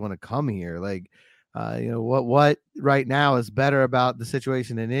Rodgers want to come here? Like, what right now is better about the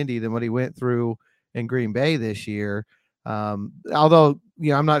situation in Indy than what he went through in Green Bay this year? Although,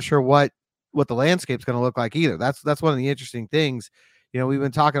 I'm not sure what the landscape's going to look like either. That's one of the interesting things. We've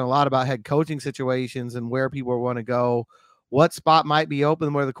been talking a lot about head coaching situations and where people want to go, what spot might be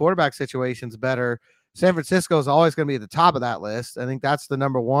open, where the quarterback situation's better. San Francisco is always going to be at the top of that list. I think that's the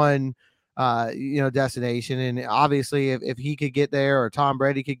number one, destination. And obviously if he could get there, or Tom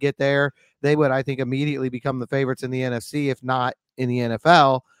Brady could get there, they would, I think, immediately become the favorites in the NFC, if not in the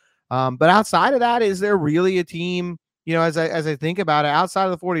NFL. But outside of that, is there really a team, as I think about it, outside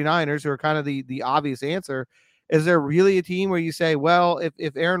of the 49ers, who are kind of the obvious answer, is there really a team where you say, well,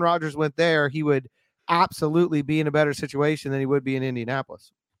 if Aaron Rodgers went there, he would absolutely be in a better situation than he would be in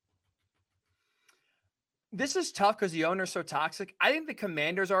Indianapolis? This is tough because the owner's so toxic. I think the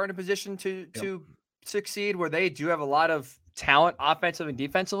Commanders are in a position to succeed, where they do have a lot of talent offensively and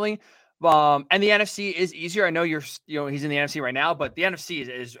defensively. And the NFC is easier. I know he's in the NFC right now, but the NFC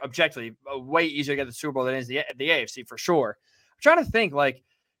is objectively way easier to get the Super Bowl than is the AFC for sure. I'm trying to think,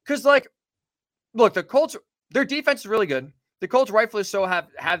 look, the Colts, their defense is really good. The Colts, rightfully so,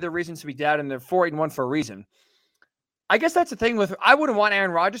 have their reasons to be doubted, and they're 4-1 for a reason. I guess that's the thing with, I wouldn't want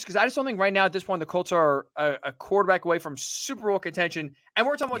Aaron Rodgers, because I just don't think right now at this point the Colts are a quarterback away from Super Bowl contention. And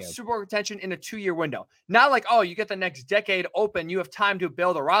we're talking about Super Bowl contention in a 2-year window. Not like, oh, you get the next decade open, you have time to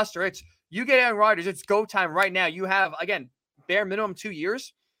build a roster. It's, you get Aaron Rodgers, it's go time right now. You have, again, bare minimum 2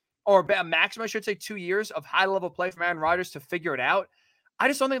 years, or maximum, I should say, 2 years of high-level play from Aaron Rodgers to figure it out. I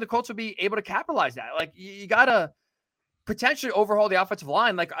just don't think the Colts will be able to capitalize that. Like, you got to potentially overhaul the offensive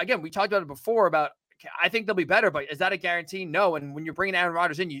line. Like, again, we talked about it before about, I think they'll be better, but is that a guarantee? No. And when you're bringing Aaron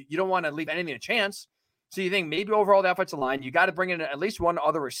Rodgers in, you don't want to leave anything a chance. So you think maybe overall the offensive line, you got to bring in at least one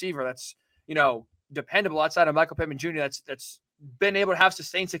other receiver that's, dependable outside of Michael Pittman Jr. That's been able to have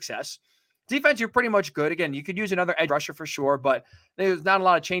sustained success. Defense, you're pretty much good. Again, you could use another edge rusher for sure, but there's not a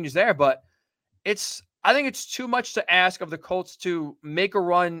lot of changes there. But I think it's too much to ask of the Colts to make a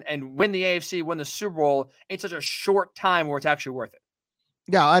run and win the AFC, win the Super Bowl in such a short time where it's actually worth it.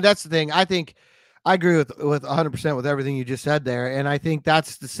 Yeah, that's the thing. I think I agree with 100% with everything you just said there. And I think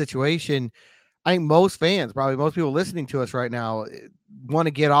that's the situation. I think most fans, probably most people listening to us right now, want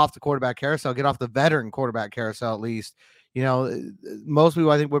to get off the quarterback carousel, get off the veteran quarterback carousel, at least. Most people,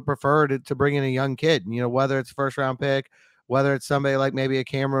 I think, would prefer to bring in a young kid, whether it's first round pick, whether it's somebody like maybe a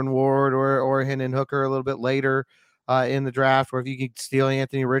Cameron Ward or Hendon Hooker a little bit later. in the draft, or if you could steal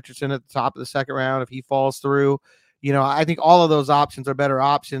Anthony Richardson at the top of the second round, if he falls through, I think all of those options are better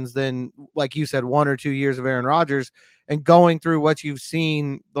options than, like you said, 1 or 2 years of Aaron Rodgers and going through what you've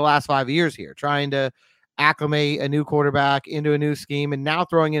seen the last 5 years here, trying to acclimate a new quarterback into a new scheme and now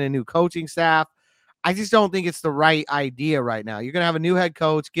throwing in a new coaching staff. I just don't think it's the right idea right now. You're going to have a new head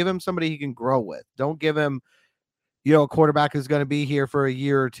coach. Give him somebody he can grow with. Don't give him, a quarterback who's going to be here for a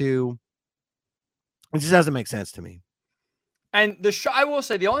year or two. It just doesn't make sense to me. And I will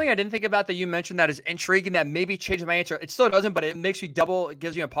say, the only thing I didn't think about that you mentioned that is intriguing, that maybe changes my answer. It still doesn't, but it makes me it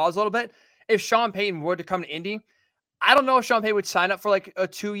gives me a pause a little bit. If Sean Payton were to come to Indy, I don't know if Sean Payton would sign up for like a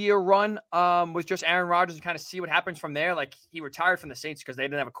 2-year run with just Aaron Rodgers and kind of see what happens from there. Like, he retired from the Saints because they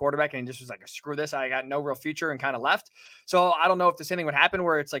didn't have a quarterback and he just was like, screw this, I got no real future, and kind of left. So I don't know if the same thing would happen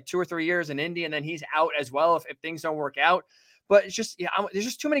where it's like 2 or 3 years in Indy and then he's out as well if things don't work out. But it's just, there's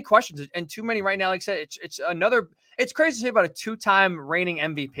just too many questions and too many right now. Like I said, it's crazy to say about a 2-time reigning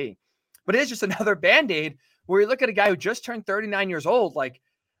MVP, but it is just another Band-Aid where you look at a guy who just turned 39 years old. Like,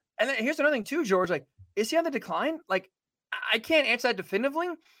 and then here's another thing too, George, like, is he on the decline? Like, I can't answer that definitively,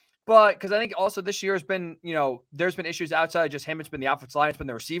 but because I think also this year has been, there's been issues outside of just him. It's been the offensive line, it's been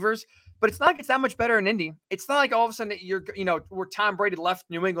the receivers, but it's not like it's that much better in Indy. It's not like all of a sudden where Tom Brady left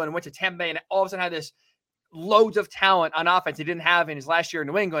New England and went to Tampa Bay and all of a sudden had this loads of talent on offense he didn't have in his last year in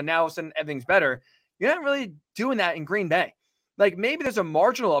New England. Now all of a sudden everything's better. You're not really doing that in Green Bay. Like, maybe there's a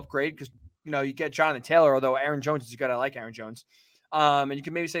marginal upgrade because, you get Jonathan Taylor, although Aaron Jones is good. I like Aaron Jones. And you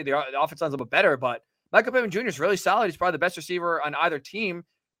can maybe say the offense sounds a little bit better, but Michael Pittman Jr. is really solid. He's probably the best receiver on either team,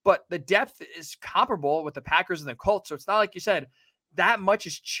 but the depth is comparable with the Packers and the Colts. So it's not like you said that much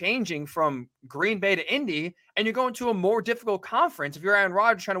is changing from Green Bay to Indy, and you're going to a more difficult conference if you're Aaron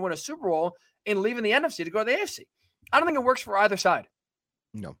Rodgers trying to win a Super Bowl and leaving the NFC to go to the AFC. I don't think it works for either side.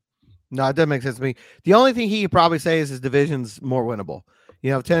 No, it doesn't make sense to me. The only thing he could probably say is his division's more winnable.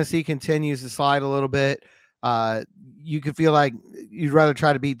 If Tennessee continues to slide a little bit, you could feel like you'd rather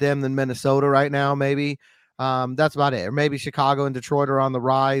try to beat them than Minnesota right now, maybe. That's about it. Or maybe Chicago and Detroit are on the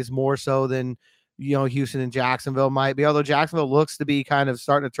rise more so than, Houston and Jacksonville might be, although Jacksonville looks to be kind of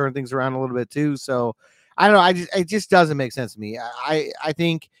starting to turn things around a little bit too. So I don't know. It just doesn't make sense to me. I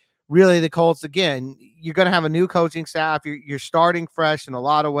think really the Colts, again, you're going to have a new coaching staff. You're starting fresh in a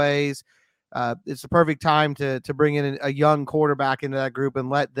lot of ways. It's the perfect time to bring in a young quarterback into that group and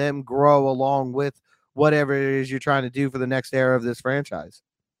let them grow along with whatever it is you're trying to do for the next era of this franchise.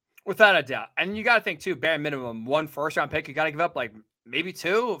 Without a doubt. And you got to think too, bare minimum, 1 first-round pick, you got to give up like maybe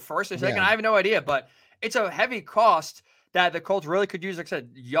 2 first and second. Yeah. I have no idea, but it's a heavy cost that the Colts really could use, like I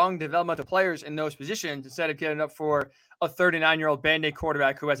said, young developmental players in those positions instead of getting up for a 39-year-old Band-Aid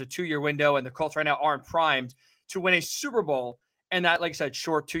quarterback who has a 2-year window, and the Colts right now aren't primed to win a Super Bowl. And that, like I said,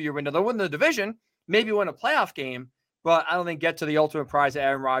 short 2-year window. They'll win the division, maybe win a playoff game, but I don't think get to the ultimate prize that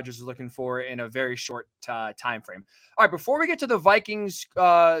Aaron Rodgers is looking for in a very short time frame. All right, before we get to the Vikings,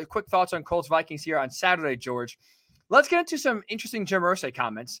 quick thoughts on Colts Vikings here on Saturday, George. Let's get into some interesting Jim Irsay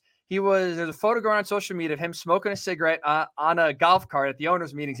comments. There's a photo going on social media of him smoking a cigarette on a golf cart at the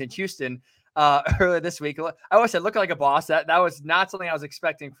owners' meetings in Houston earlier this week. I always said looking like a boss. That was not something I was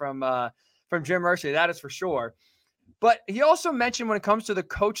expecting from Jim Irsay. That is for sure. But he also mentioned when it comes to the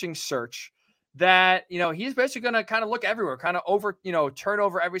coaching search that, he's basically going to kind of look everywhere, kind of turn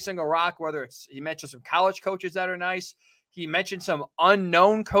over every single rock, whether he mentioned some college coaches that are nice. He mentioned some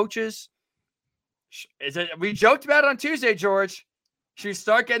unknown coaches. We joked about it on Tuesday, George. Should we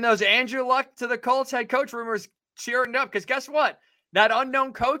start getting those Andrew Luck to the Colts head coach rumors cheering up? Because guess what? That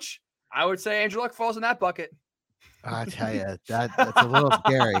unknown coach, I would say Andrew Luck falls in that bucket. I tell you, that's a little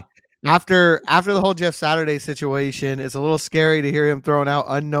scary. After the whole Jeff Saturday situation, it's a little scary to hear him throwing out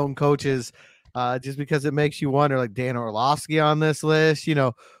unknown coaches, just because it makes you wonder, like Dan Orlovsky on this list,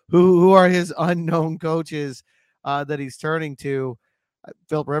 who are his unknown coaches that he's turning to?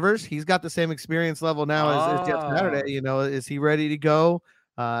 Philip Rivers, he's got the same experience level now as Jeff Saturday. Is he ready to go?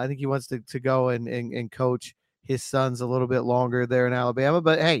 I think he wants to go and coach his sons a little bit longer there in Alabama.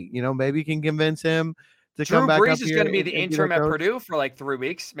 But hey, maybe you can convince him to come back. Drew Brees is going to be the interim at Purdue for like 3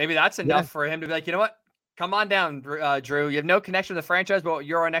 weeks. Maybe that's enough for him to be like, you know what? Come on down, Drew. You have no connection to the franchise, but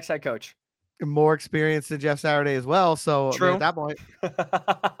you're our next head coach. More experience than Jeff Saturday as well. So True. I mean, at that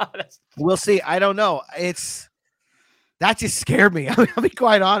point, we'll see. I don't know. That just scared me. I'll be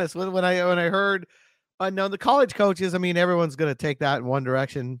quite honest. When I heard unknown, the college coaches, I mean, everyone's going to take that in one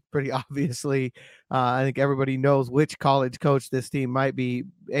direction pretty obviously. I think everybody knows which college coach this team might be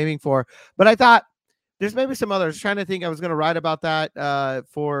aiming for. But I thought there's maybe some others. Trying to think, I was going to write about that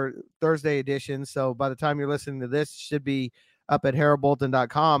for Thursday edition. So by the time you're listening to this, it should be up at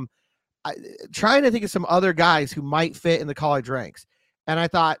haroldbolton.com. trying to think of some other guys who might fit in the college ranks. And I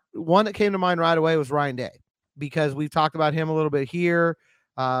thought one that came to mind right away was Ryan Day, because we've talked about him a little bit here,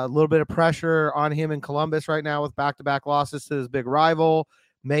 a little bit of pressure on him in Columbus right now with back-to-back losses to his big rival.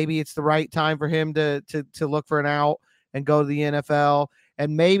 Maybe it's the right time for him to look for an out and go to the NFL.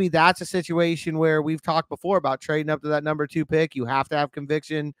 And maybe that's a situation where we've talked before about trading up to that number 2 pick. You have to have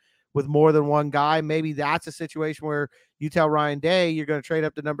conviction with more than one guy. Maybe that's a situation where you tell Ryan Day you're going to trade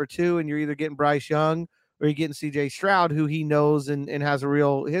up to number 2 and you're either getting Bryce Young or you're getting CJ Stroud, who he knows and has a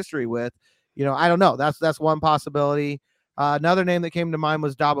real history with. I don't know. That's one possibility. Another name that came to mind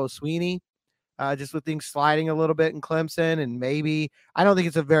was Dabo Sweeney. Just with things sliding a little bit in Clemson, and maybe, I don't think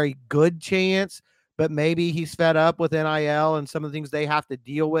it's a very good chance, but maybe he's fed up with NIL and some of the things they have to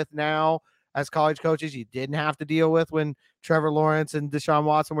deal with now as college coaches you didn't have to deal with when Trevor Lawrence and Deshaun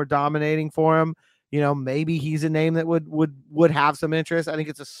Watson were dominating for him. Maybe he's a name that would have some interest. I think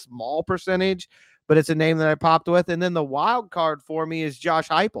it's a small percentage, but it's a name that I popped with. And then the wild card for me is Josh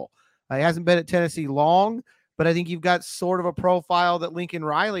Heupel. He hasn't been at Tennessee long, but I think you've got sort of a profile that Lincoln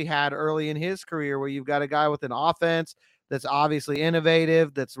Riley had early in his career, where you've got a guy with an offense that's obviously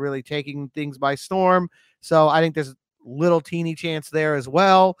innovative, that's really taking things by storm. So I think there's little teeny chance there as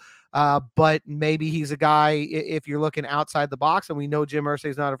well. But maybe he's a guy, if you're looking outside the box, and we know Jim Irsay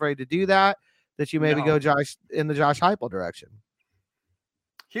is not afraid to do that you maybe go in the Josh Heupel direction.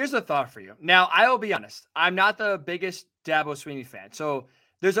 Here's a thought for you. Now, I will be honest. I'm not the biggest Dabo Sweeney fan. So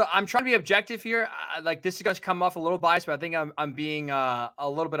I'm trying to be objective here. This is going to come off a little biased, but I think I'm being a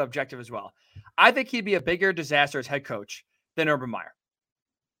little bit objective as well. I think he'd be a bigger disaster as head coach than Urban Meyer.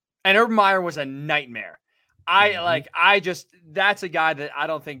 And Urban Meyer was a nightmare. That's a guy that I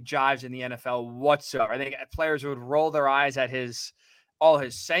don't think jives in the NFL whatsoever. I think players would roll their eyes at all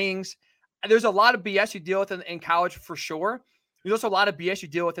his sayings. And there's a lot of BS you deal with in college for sure. There's also a lot of BS you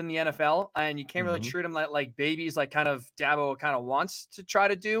deal with in the NFL, and you can't really treat them like babies, like kind of Dabo kind of wants to try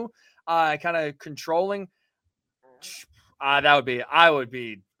to do, kind of controlling. I would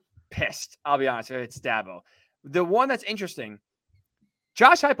be pissed. I'll be honest, if it's Dabo. The one that's interesting,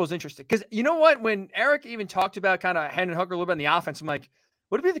 Josh Heupel's interesting, because you know what? When Eric even talked about kind of Hendon Hooker a little bit in the offense, I'm like,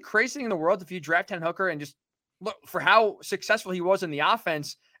 would it be the craziest thing in the world if you draft Hendon Hooker and just look for how successful he was in the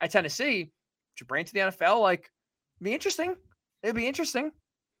offense at Tennessee, to bring to the NFL? Like, it'd be interesting. It'd be interesting.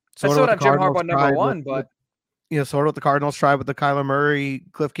 I still have Jim Harbaugh number 1, but sort of what the Cardinals tried with the Kyler Murray,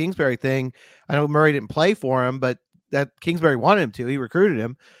 Cliff Kingsbury thing. I know Murray didn't play for him, but that Kingsbury wanted him to. He recruited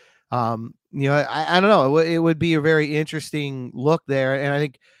him. I don't know. It would be a very interesting look there. And I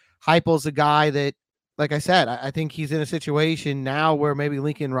think Heupel's a guy that, like I said, I think he's in a situation now where maybe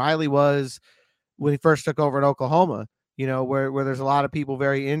Lincoln Riley was when he first took over at Oklahoma, where there's a lot of people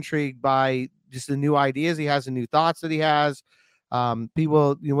very intrigued by just the new ideas he has, the new thoughts that he has.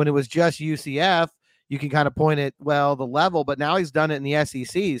 People, when it was just UCF, you can kind of point at, the level, but now he's done it in the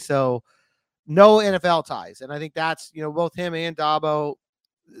SEC. So no NFL ties. And I think that's, both him and Dabo,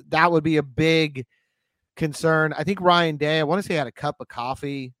 that would be a big concern. I think Ryan Day, I want to say, had a cup of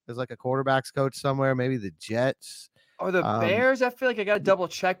coffee as like a quarterbacks coach somewhere, maybe the Jets. Or the Bears. I feel like I got to double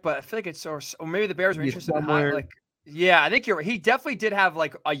check, but I feel like it's, or maybe the Bears are interested in high, I think you're right. He definitely did have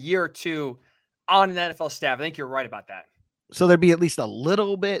like a year or two on an NFL staff. I think you're right about that. So there'd be at least a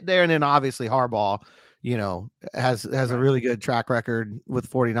little bit there. And then obviously Harbaugh, has a really good track record with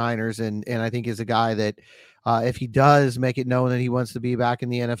 49ers. And I think is a guy that if he does make it known that he wants to be back in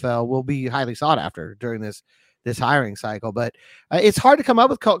the NFL, will be highly sought after during this hiring cycle. But it's hard to come up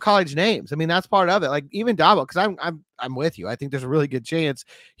with college names. I mean, that's part of it. Like even Dabo, because I'm with you. I think there's a really good chance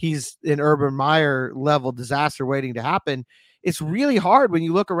he's an Urban Meyer level disaster waiting to happen. It's really hard when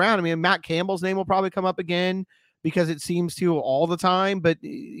you look around. I mean, Matt Campbell's name will probably come up again because it seems to all the time, but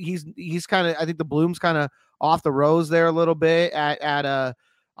he's kind of, I think the bloom's kind of off the rose there a little bit at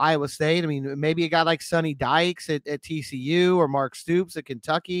Iowa State. I mean, maybe a guy like Sonny Dykes at TCU or Mark Stoops at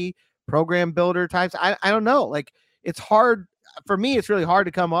Kentucky, program builder types. I don't know. Like, it's hard for me. It's really hard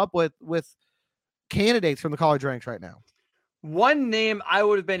to come up with candidates from the college ranks right now. One name I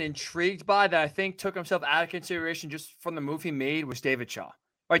would have been intrigued by that I think took himself out of consideration just from the move he made was David Shaw.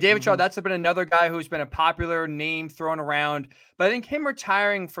 All right, David Shaw, that's been another guy who's been a popular name thrown around. But I think him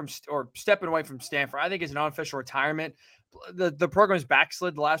retiring from or stepping away from Stanford, I think is an unofficial retirement. The program's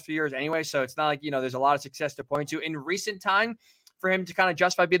backslid the last few years anyway, so it's not like, there's a lot of success to point to in recent time for him to kind of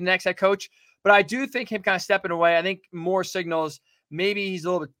justify being the next head coach. But I do think him kind of stepping away, I think more signals maybe he's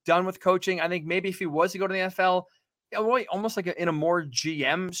a little bit done with coaching. I think maybe if he was to go to the NFL, almost like in a more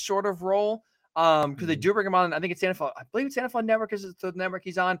GM sort of role, because they do bring him on. I think it's NFL. I believe it's NFL Network is the network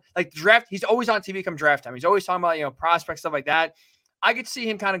he's on. Like draft, he's always on TV come draft time. He's always talking about prospects, stuff like that. I could see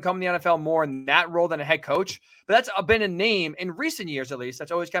him kind of coming to the NFL more in that role than a head coach. But that's been a name in recent years, at least,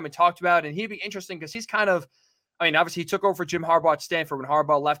 that's always kind of been talked about. And he'd be interesting because he's kind of, I mean, obviously he took over for Jim Harbaugh at Stanford when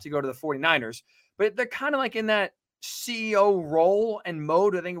Harbaugh left to go to the 49ers. But they're kind of like in that CEO role and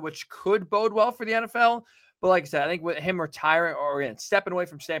mode, I think, which could bode well for the NFL. But like I said, I think with him retiring or stepping away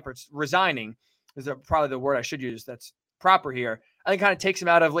from Stanford, resigning is probably the word I should use that's proper here. I think kind of takes him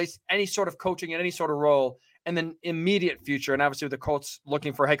out of at least any sort of coaching in any sort of role in the immediate future. And obviously with the Colts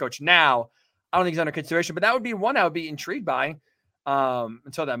looking for a head coach now, I don't think he's under consideration, but that would be one I would be intrigued by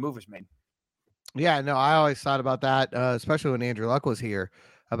until that move was made. Yeah, no, I always thought about that, especially when Andrew Luck was here,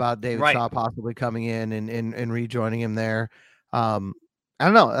 about David Shaw possibly coming in and rejoining him there. I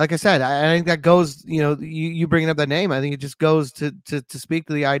don't know. Like I said, I think that goes, you bringing up that name, I think it just goes to speak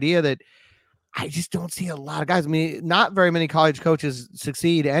to the idea that I just don't see a lot of guys. I mean, not very many college coaches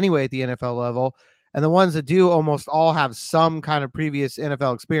succeed anyway at the NFL level. And the ones that do almost all have some kind of previous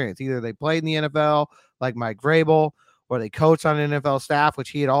NFL experience. Either they played in the NFL, like Mike Vrabel, or they coached on an NFL staff, which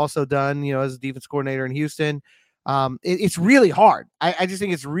he had also done, as a defense coordinator in Houston. It's really hard. I just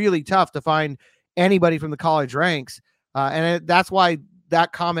think it's really tough to find anybody from the college ranks. That's why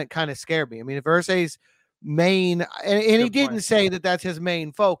that comment kind of scared me. I mean, if Irsay's main, and he didn't say that that's his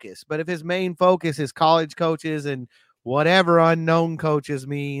main focus, but if his main focus is college coaches and whatever unknown coaches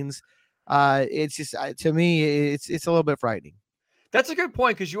means, it's just, to me, it's a little bit frightening. That's a good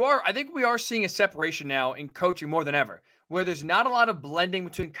point, because I think we are seeing a separation now in coaching more than ever, where there's not a lot of blending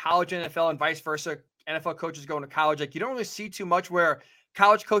between college and NFL and vice versa. NFL coaches going to college. Like, you don't really see too much where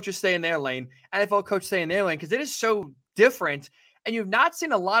college coaches stay in their lane, NFL coaches stay in their lane, because it is so different. And you've not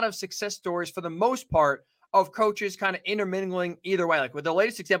seen a lot of success stories for the most part of coaches kind of intermingling either way. Like with the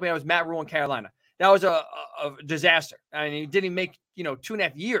latest example, was Matt Rule in Carolina. That was a disaster. I mean, he didn't make,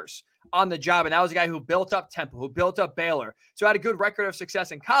 2.5 years on the job. And that was a guy who built up Temple, who built up Baylor. So had a good record of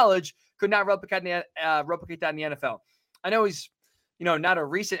success in college, could not replicate that in the NFL. I know he's, not a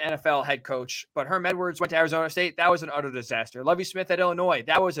recent NFL head coach, but Herm Edwards went to Arizona State. That was an utter disaster. Lovie Smith at Illinois.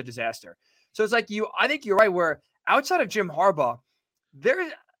 That was a disaster. So it's like I think you're right, where outside of Jim Harbaugh,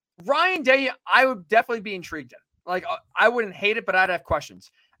 there's Ryan Day, I would definitely be intrigued in. Like, I wouldn't hate it, but I'd have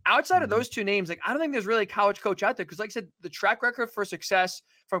questions. Outside of those two names, like, I don't think there's really a college coach out there, because, like I said, the track record for success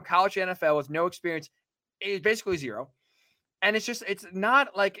from college to NFL with no experience is basically zero. And it's not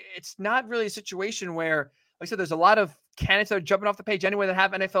really a situation where, like I said, there's a lot of candidates that are jumping off the page anyway that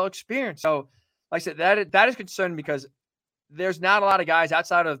have NFL experience. So, like I said, that is concerning, because there's not a lot of guys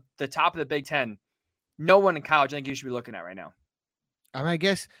outside of the top of the Big Ten. No one in college I think you should be looking at right now. I mean, I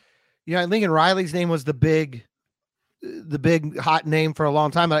guess, Lincoln Riley's name was the big hot name for a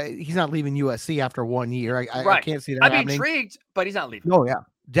long time. But he's not leaving USC after 1 year. I can't see that happening. I'd be intrigued, but he's not leaving. Oh, yeah,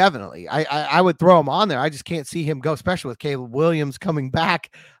 definitely. I would throw him on there. I just can't see him go, especially with Caleb Williams coming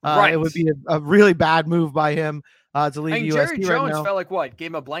back. It would be a really bad move by him to leave USC. Jerry Jones now. felt like what?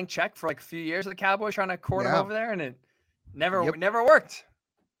 Gave him a blank check for like a few years of the Cowboys trying to court him over there, and it never worked.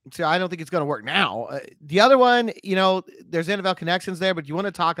 So I don't think it's going to work now. The other one, there's NFL connections there, but you want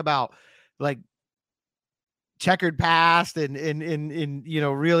to talk about like checkered past and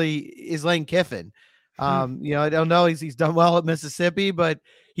really is Lane Kiffin. I don't know. He's done well at Mississippi, but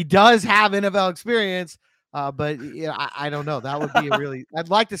he does have NFL experience. But I don't know. That would be I'd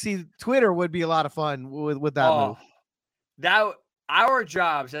like to see. Twitter would be a lot of fun with that move. Our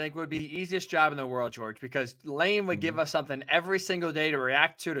jobs, I think, would be the easiest job in the world, George, because Lane would give us something every single day to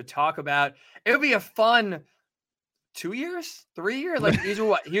react to talk about. It would be a fun 2 years, 3 years. Like he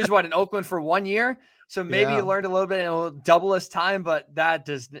was in Oakland for 1 year. So maybe he learned a little bit and it'll double his time, but I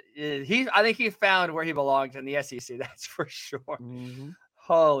think he found where he belonged in the SEC. That's for sure. Mm-hmm.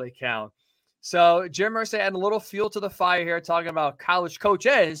 Holy cow. So Jim Irsay adding a little fuel to the fire here, talking about college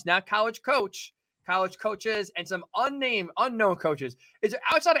coaches, not college coach. College coaches and some unknown coaches. Is there,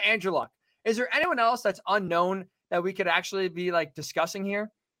 outside of Andrew Luck, is there anyone else that's unknown that we could actually be like discussing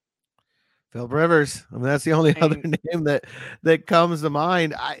here? Philip Rivers. I mean, that's the only other name that comes to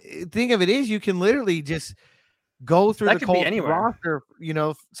mind. I think of it is you can literally just go through the Colts roster,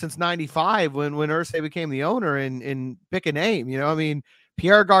 since 95 when Irsay became the owner and pick a name. I mean,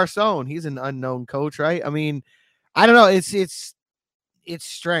 Pierre Garçon, he's an unknown coach, right? I mean, I don't know. It's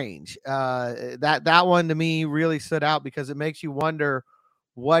strange. That one to me really stood out because it makes you wonder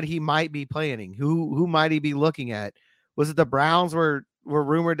what he might be planning. Who might he be looking at? Was it the Browns were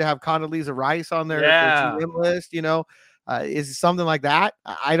rumored to have Condoleezza Rice on their GM list? Is it something like that?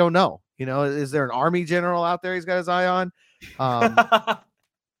 I don't know. Is there an Army general out there he's got his eye on? I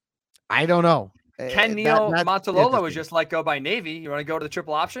don't know. Ken Neal Montalola was just let go by Navy. You want to go to the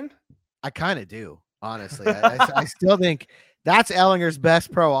triple option? I kind of do, honestly. I still think That's Ellinger's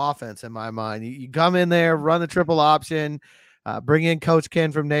best pro offense in my mind. You come in there, run the triple option, bring in Coach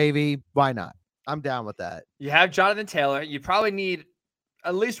Ken from Navy. Why not? I'm down with that. You have Jonathan Taylor. You probably need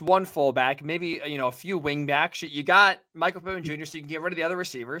at least one fullback, maybe a few wing backs. You got Michael Pittman Jr., so you can get rid of the other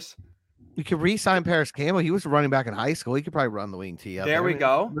receivers. We could re-sign Paris Campbell. He was running back in high school. He could probably run the wing tee up there. We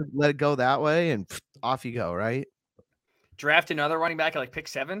go. Let it go that way, and off you go, right? Draft another running back at like pick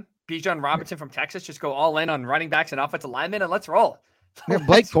 7. Bijan Robinson from Texas. Just go all in on running backs and offensive linemen, and let's roll. Yeah,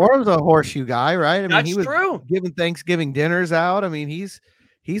 Blake Corum's a horseshoe guy, right? I mean, he was true. Giving Thanksgiving dinners out. I mean, he's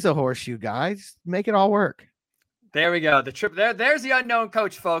a horseshoe guy. Just make it all work. There we go. The trip there's the unknown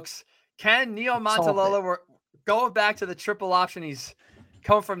coach, folks. Can Neil Montalola, we're going back to the triple option. He's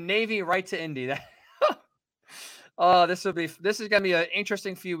coming from Navy right to Indy. Oh, this is going to be an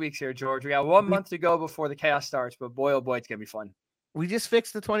interesting few weeks here, George. We got 1 month to go before the chaos starts, but boy, oh boy, it's going to be fun. We just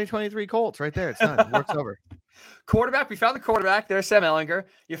fixed the 2023 Colts right there. It's done. Work's over. Quarterback. We found the quarterback. There's Sam Ehlinger.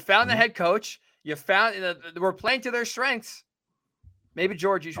 You found the head coach. You found we're playing to their strengths. Maybe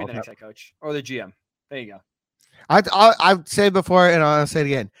George, you should be the next head coach or the GM. There you go. I've said before, and I'll say it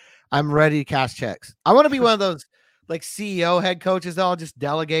again. I'm ready to cash checks. I want to be one of those like CEO head coaches that I'll just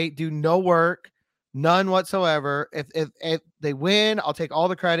delegate, do no work, none whatsoever. If they win, I'll take all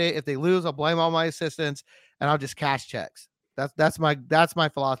the credit. If they lose, I'll blame all my assistants, and I'll just cash checks. That's my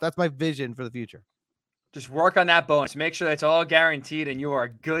philosophy. That's my vision for the future. Just work on that bonus. Make sure that's all guaranteed, and you are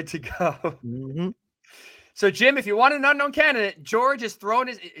good to go. Mm-hmm. So, Jim, if you want an unknown candidate, George is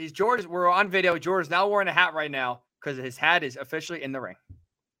throwing George. We're on video. George is now wearing a hat right now because his hat is officially in the ring.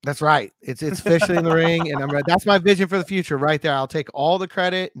 That's right. It's officially in the ring, and I'm ready. That's my vision for the future right there. I'll take all the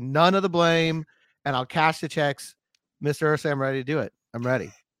credit, none of the blame, and I'll cash the checks. Mr. Ursay, I'm ready to do it. I'm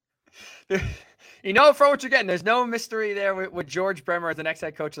ready. You know, for what you're getting, there's no mystery there with George Bremer as the next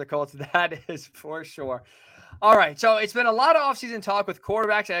head coach of the Colts. That is for sure. All right, so it's been a lot of offseason talk with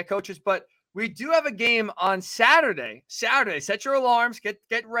quarterbacks and head coaches, but we do have a game on Saturday. Set your alarms. Get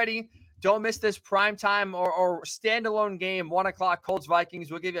ready. Don't miss this primetime or standalone game, 1 o'clock,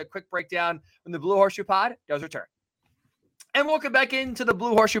 Colts-Vikings. We'll give you a quick breakdown when the Blue Horseshoe Pod does return. And welcome back into the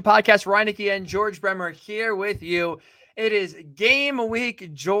Blue Horseshoe Podcast. Ryan Hickey and George Bremer here with you. It is game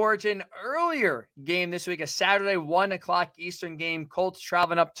week, George. An earlier game this week, a Saturday 1 o'clock Eastern game. Colts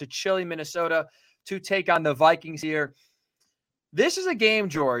traveling up to chilly Minnesota to take on the Vikings here. This is a game,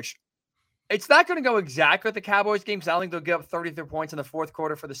 George. It's not going to go exactly with the Cowboys game because I don't think they'll give up 33 points in the fourth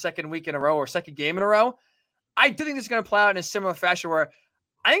quarter for the second week in a row or second game in a row. I do think this is going to play out in a similar fashion where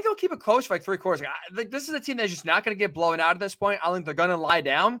I think they'll keep it close for like 3 quarters. This is a team that's just not going to get blown out at this point. I think they're going to lie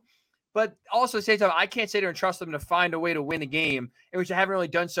down. But also at the same time, I can't sit here and trust them to find a way to win the game, which I haven't really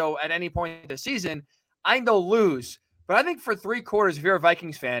done so at any point this season. I think they'll lose. But I think for 3 quarters, if you're a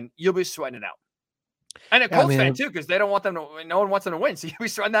Vikings fan, you'll be sweating it out. And a Colts fan too, because they don't want them to. No one wants them to win, so you'll be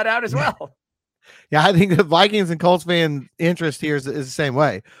sweating that out as well. Yeah, I think the Vikings and Colts fan interest here is the same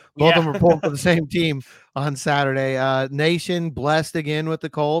way. Both of them are pulling for the same team on Saturday. Nation blessed again with the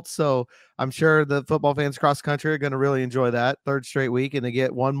Colts, so I'm sure the football fans across the country are going to really enjoy that 3rd straight week, and they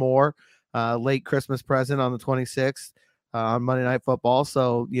get one more late Christmas present on the 26th on Monday Night Football.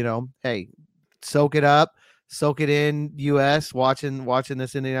 So, hey, soak it up, soak it in, U.S., watching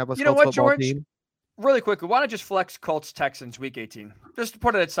this Indianapolis Colts football George? team. Really quickly, why not just flex Colts Texans week 18? Just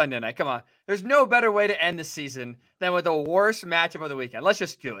put it at Sunday night. Come on. There's no better way to end the season than with the worst matchup of the weekend. Let's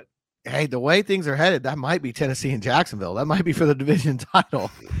just do it. Hey, the way things are headed, that might be Tennessee and Jacksonville. That might be for the division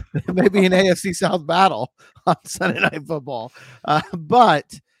title. It may be an AFC South battle on Sunday Night Football.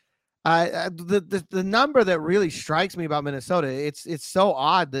 But the number that really strikes me about Minnesota, it's so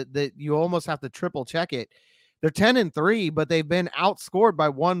odd that you almost have to triple check it. They're 10-3, but they've been outscored by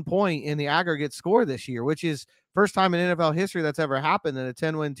 1 point in the aggregate score this year, which is first time in NFL history that's ever happened that a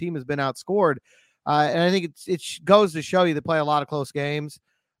 10-win team has been outscored. And I think it goes to show you they play a lot of close games.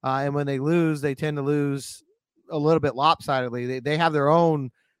 And when they lose, they tend to lose a little bit lopsidedly. They have their own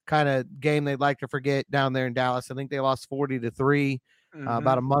kind of game they'd like to forget down there in Dallas. I think they lost 40-3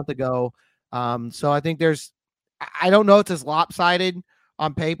 about a month ago. So I think I don't know if it's as lopsided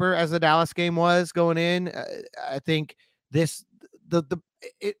on paper as the Dallas game was going in. I think to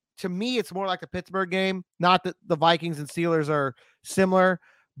me, it's more like a Pittsburgh game. Not that the Vikings and Steelers are similar,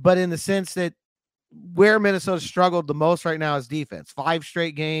 but in the sense that where Minnesota struggled the most right now is defense. 5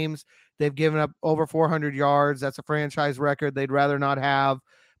 straight games. They've given up over 400 yards. That's a franchise record they'd rather not have.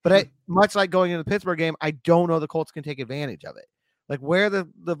 But much like going into the Pittsburgh game, I don't know the Colts can take advantage of it. Like where the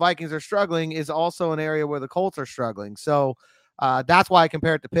Vikings are struggling is also an area where the Colts are struggling. So that's why I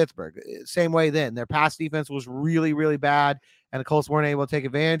compare it to Pittsburgh. Same way then. Their pass defense was really, really bad, and the Colts weren't able to take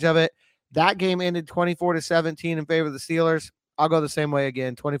advantage of it. That game ended 24-17 in favor of the Steelers. I'll go the same way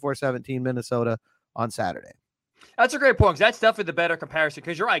again, 24-17 Minnesota on Saturday. That's a great point, because that's definitely the better comparison,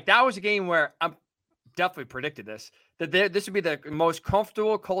 because you're right. That was a game where I'm definitely predicted this would be the most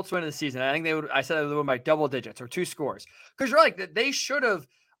comfortable Colts win of the season. I think I said they would win by double digits or 2 scores, because you're right, they should have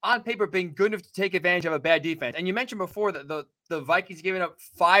on paper been good enough to take advantage of a bad defense. And you mentioned before that the Vikings giving up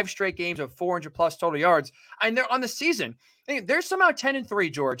 5 straight games of 400 plus total yards, and they're on the season. They're somehow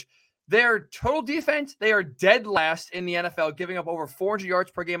 10-3, George. Their total defense, they are dead last in the NFL, giving up over 400 yards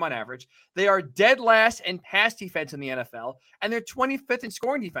per game on average. They are dead last in pass defense in the NFL, and they're 25th in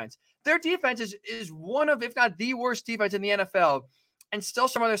scoring defense. Their defense is one of, if not the worst defense in the NFL, and still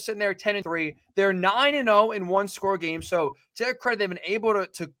somehow they're sitting there 10-3. They're 9-0 in 1-score games. So to their credit, they've been able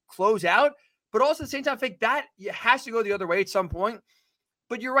to close out, but also at the same time, I think that has to go the other way at some point.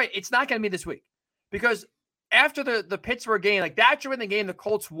 But you're right, it's not going to be this week, because after the Pittsburgh game, like that should win the game, the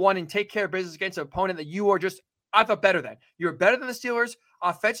Colts won and take care of business against an opponent that you are just, I thought, better than. You're better than the Steelers.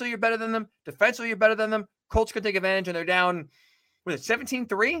 Offensively, you're better than them. Defensively, you're better than them. Colts could take advantage, and they're down, was it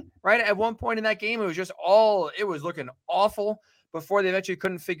 17-3, right? At one point in that game, it was looking awful before they eventually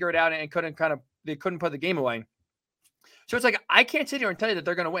couldn't figure it out and they couldn't put the game away. So it's like, I can't sit here and tell you that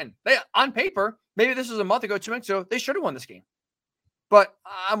they're going to win. On paper, maybe this was a month ago, 2 months ago, they should have won this game. But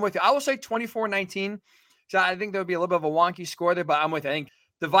I'm with you. I will say 24-19. So I think there'll be a little bit of a wonky score there, but I'm with you. I think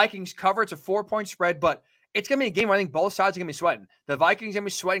the Vikings cover. It's a 4-point spread, but it's going to be a game where I think both sides are going to be sweating. The Vikings are going to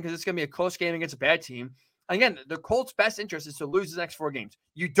be sweating because it's going to be a close game against a bad team. Again, the Colts' best interest is to lose the next 4 games.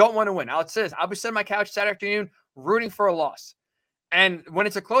 You don't want to win. I'll say this. I'll be sitting on my couch Saturday afternoon rooting for a loss. And when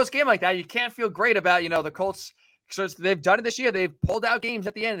it's a close game like that, you can't feel great about, the Colts. So they've done it this year. They've pulled out games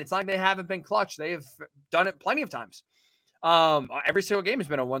at the end. It's not like they haven't been clutch. They have done it plenty of times. Every single game has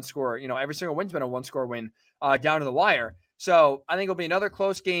been a 1-score. Every single win's been a 1-score win down to the wire. So I think it'll be another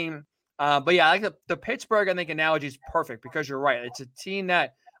close game. But yeah, I like the Pittsburgh, I think, analogy is perfect, because you're right. It's a team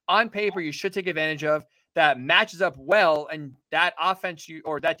that on paper you should take advantage of, that matches up well, and that offense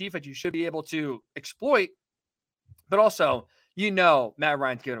or that defense you should be able to exploit. But also, Matt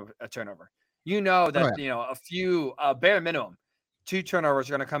Ryan's giving a turnover. That, a few, bare minimum, 2 turnovers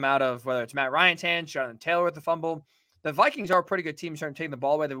are going to come out of, whether it's Matt Ryan's hands, Jonathan Taylor with the fumble. The Vikings are a pretty good team starting to take the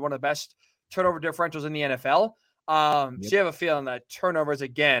ball away. They're one of the best turnover differentials in the NFL. So you have a feeling that turnovers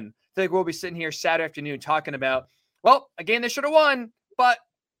again. I think we'll be sitting here Saturday afternoon talking about, well, a game they should have won, but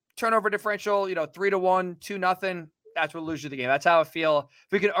turnover differential, 3-1, 2-0. That's what loses you the game. That's how I feel.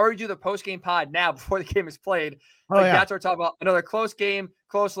 If we could already do the post-game pod now before the game is played, that's what we're talking about. Another close game,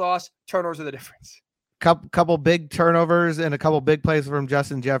 close loss, turnovers are the difference. Couple big turnovers and a couple big plays from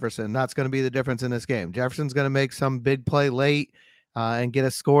Justin Jefferson. That's going to be the difference in this game. Jefferson's going to make some big play late and get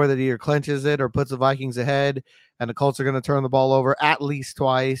a score that either clinches it or puts the Vikings ahead, and the Colts are going to turn the ball over at least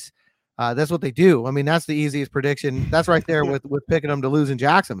twice. That's what they do. I mean, that's the easiest prediction. That's right there with picking them to lose in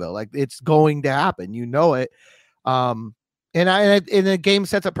Jacksonville. Like, it's going to happen. It. And the game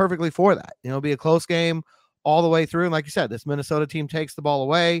sets up perfectly for that. It'll be a close game all the way through. And like you said, this Minnesota team takes the ball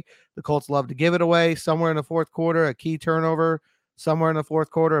away. The Colts love to give it away somewhere in the fourth quarter, a key turnover, somewhere in the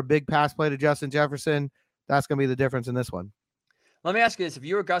fourth quarter, a big pass play to Justin Jefferson. That's going to be the difference in this one. Let me ask you this. If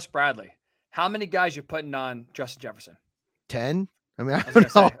you were Gus Bradley, how many guys you're putting on Justin Jefferson? 10? I mean, I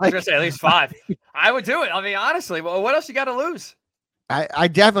was going to say at least 5. I would do it. I mean, honestly, well, what else you got to lose? I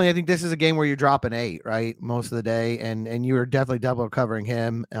think this is a game where you're dropping 8, right? Most of the day. And you are definitely double covering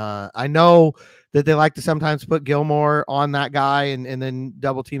him. I know that they like to sometimes put Gilmore on that guy and then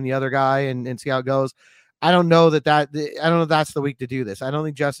double team the other guy and see how it goes. I don't know if that's the week to do this. I don't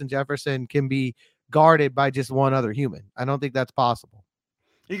think Justin Jefferson can be guarded by just one other human. I don't think that's possible.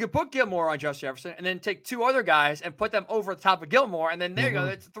 You could put Gilmore on Justin Jefferson and then take 2 other guys and put them over the top of Gilmore. And then there you go.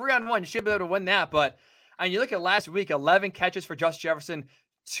 It's 3-on-1. You should be able to win that. But and you look at last week, 11 catches for Justin Jefferson,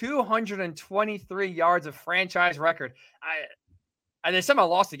 223 yards of franchise record. And they somehow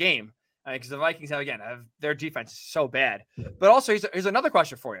lost the game because the Vikings have their defense is so bad. But also, here's another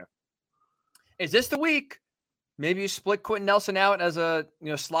question for you. Is this the week? Maybe you split Quentin Nelson out as a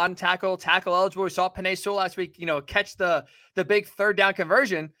slot and tackle eligible. We saw Penei Sewell last week, catch the big 3rd down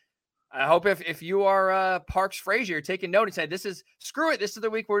conversion. I hope if you are Parks Frazier, taking note and say, screw it. This is the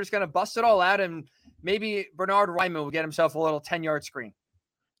week we're just going to bust it all out, and maybe Bernard Ryman will get himself a little 10-yard screen.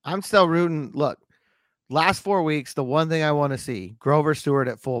 I'm still rooting. Look, last 4 weeks, the one thing I want to see, Grover Stewart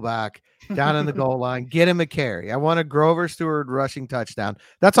at fullback, down in the goal line, get him a carry. I want a Grover Stewart rushing touchdown.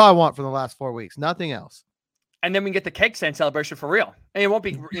 That's all I want from the last 4 weeks. Nothing else. And then we can get the cake stand celebration for real. And it won't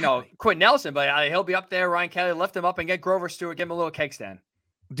be, Quentin Nelson, but he'll be up there. Ryan Kelly, lift him up and get Grover Stewart, give him a little cake stand.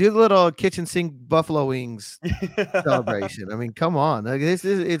 Do the little kitchen sink buffalo wings celebration. I mean, come on. Like, this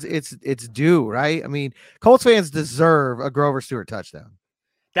is it's due, right? I mean, Colts fans deserve a Grover Stewart touchdown.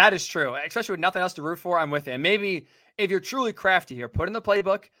 That is true, especially with nothing else to root for. I'm with you. And maybe if you're truly crafty here, put in the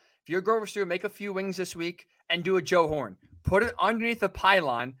playbook. If you're Grover Stewart, make a few wings this week and do a Joe Horn. Put it underneath the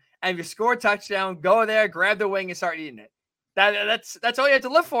pylon, and if you score a touchdown, go there, grab the wing, and start eating it. That's all you have to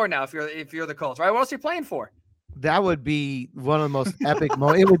live for now. If you're the Colts, right? What else are you playing for? That would be one of the most epic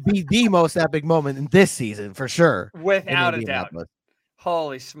moments. It would be the most epic moment in this season for sure. Without a doubt.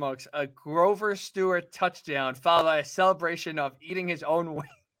 Holy smokes. A Grover Stewart touchdown followed by a celebration of eating his own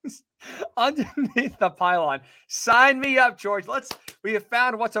wings underneath the pylon. Sign me up, George. We have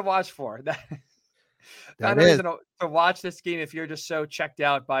found what to watch for. Found a reason to watch this game if you're just so checked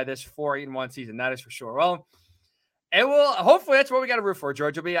out by this 4-8-1 season. That is for sure. Well, it will. Hopefully, that's what we got to root for,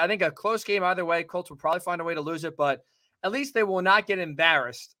 George. It'll be, I think, a close game either way. Colts will probably find a way to lose it, but at least they will not get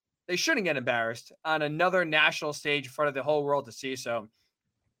embarrassed. They shouldn't get embarrassed on another national stage in front of the whole world to see. So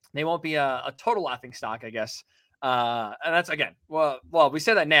they won't be a total laughing stock, I guess. And that's, again, well, we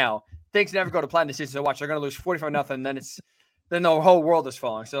say that now. Things never go to plan this season. So watch, they're going to lose 45-0. Then the whole world is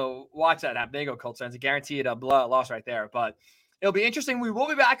falling. So watch that happen. There you go, Colts fans. A guaranteed blowout loss right there. But it'll be interesting. We will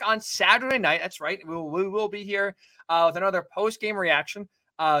be back on Saturday night. That's right. We will be here with another post-game reaction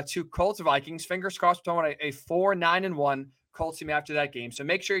to Colts Vikings. Fingers crossed, we're talking about a 4-9-1 Colts team after that game. So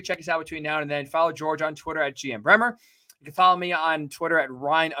make sure you check us out between now and then. Follow George on Twitter at GM Bremer. You can follow me on Twitter at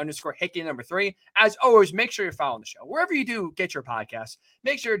Ryan_Hickey3. As always, make sure you're following the show. Wherever you do get your podcasts,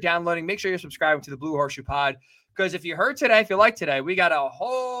 make sure you're downloading. Make sure you're subscribing to the Blue Horseshoe Pod. Because if you heard today, if you like today, we got a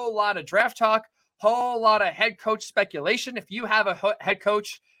whole lot of draft talk, whole lot of head coach speculation. If you have a head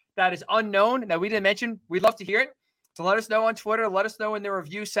coach that is unknown that we didn't mention, we'd love to hear it. So let us know on Twitter. Let us know in the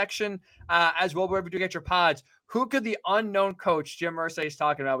review section as well, wherever you get your pods. Who could the unknown coach Jim Irsay is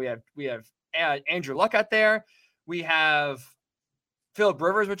talking about? We have Andrew Luck out there. We have Philip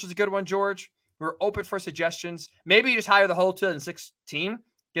Rivers, which is a good one, George. We're open for suggestions. Maybe you just hire the whole 2006 team.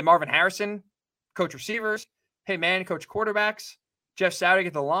 Get Marvin Harrison, coach receivers. Hey, man, coach quarterbacks. Jeff Saturday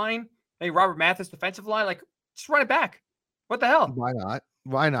get the line. Hey, Robert Mathis, defensive line. Like, just run it back. What the hell? Why not?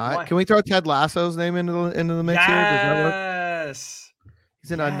 Why not? Can we throw Ted Lasso's name into the mix here? Yes.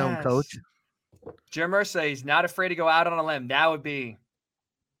 He's an unknown coach. Jim Irsay, he's not afraid to go out on a limb. That would be.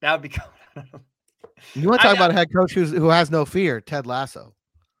 You want to talk about a head coach who has no fear? Ted Lasso.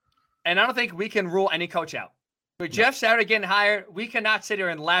 And I don't think we can rule any coach out. With Jeff Saturday getting hired, we cannot sit here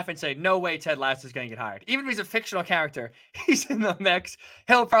and laugh and say, no way Ted Lasso is going to get hired. Even if he's a fictional character, he's in the mix.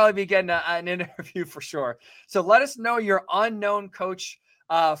 He'll probably be getting an interview for sure. So let us know your unknown coach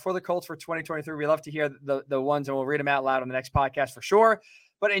for the Colts for 2023. We love to hear the ones, and we'll read them out loud on the next podcast for sure.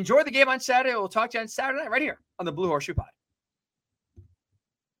 But enjoy the game on Saturday. We'll talk to you on Saturday night right here on the Blue Horseshoe Pod.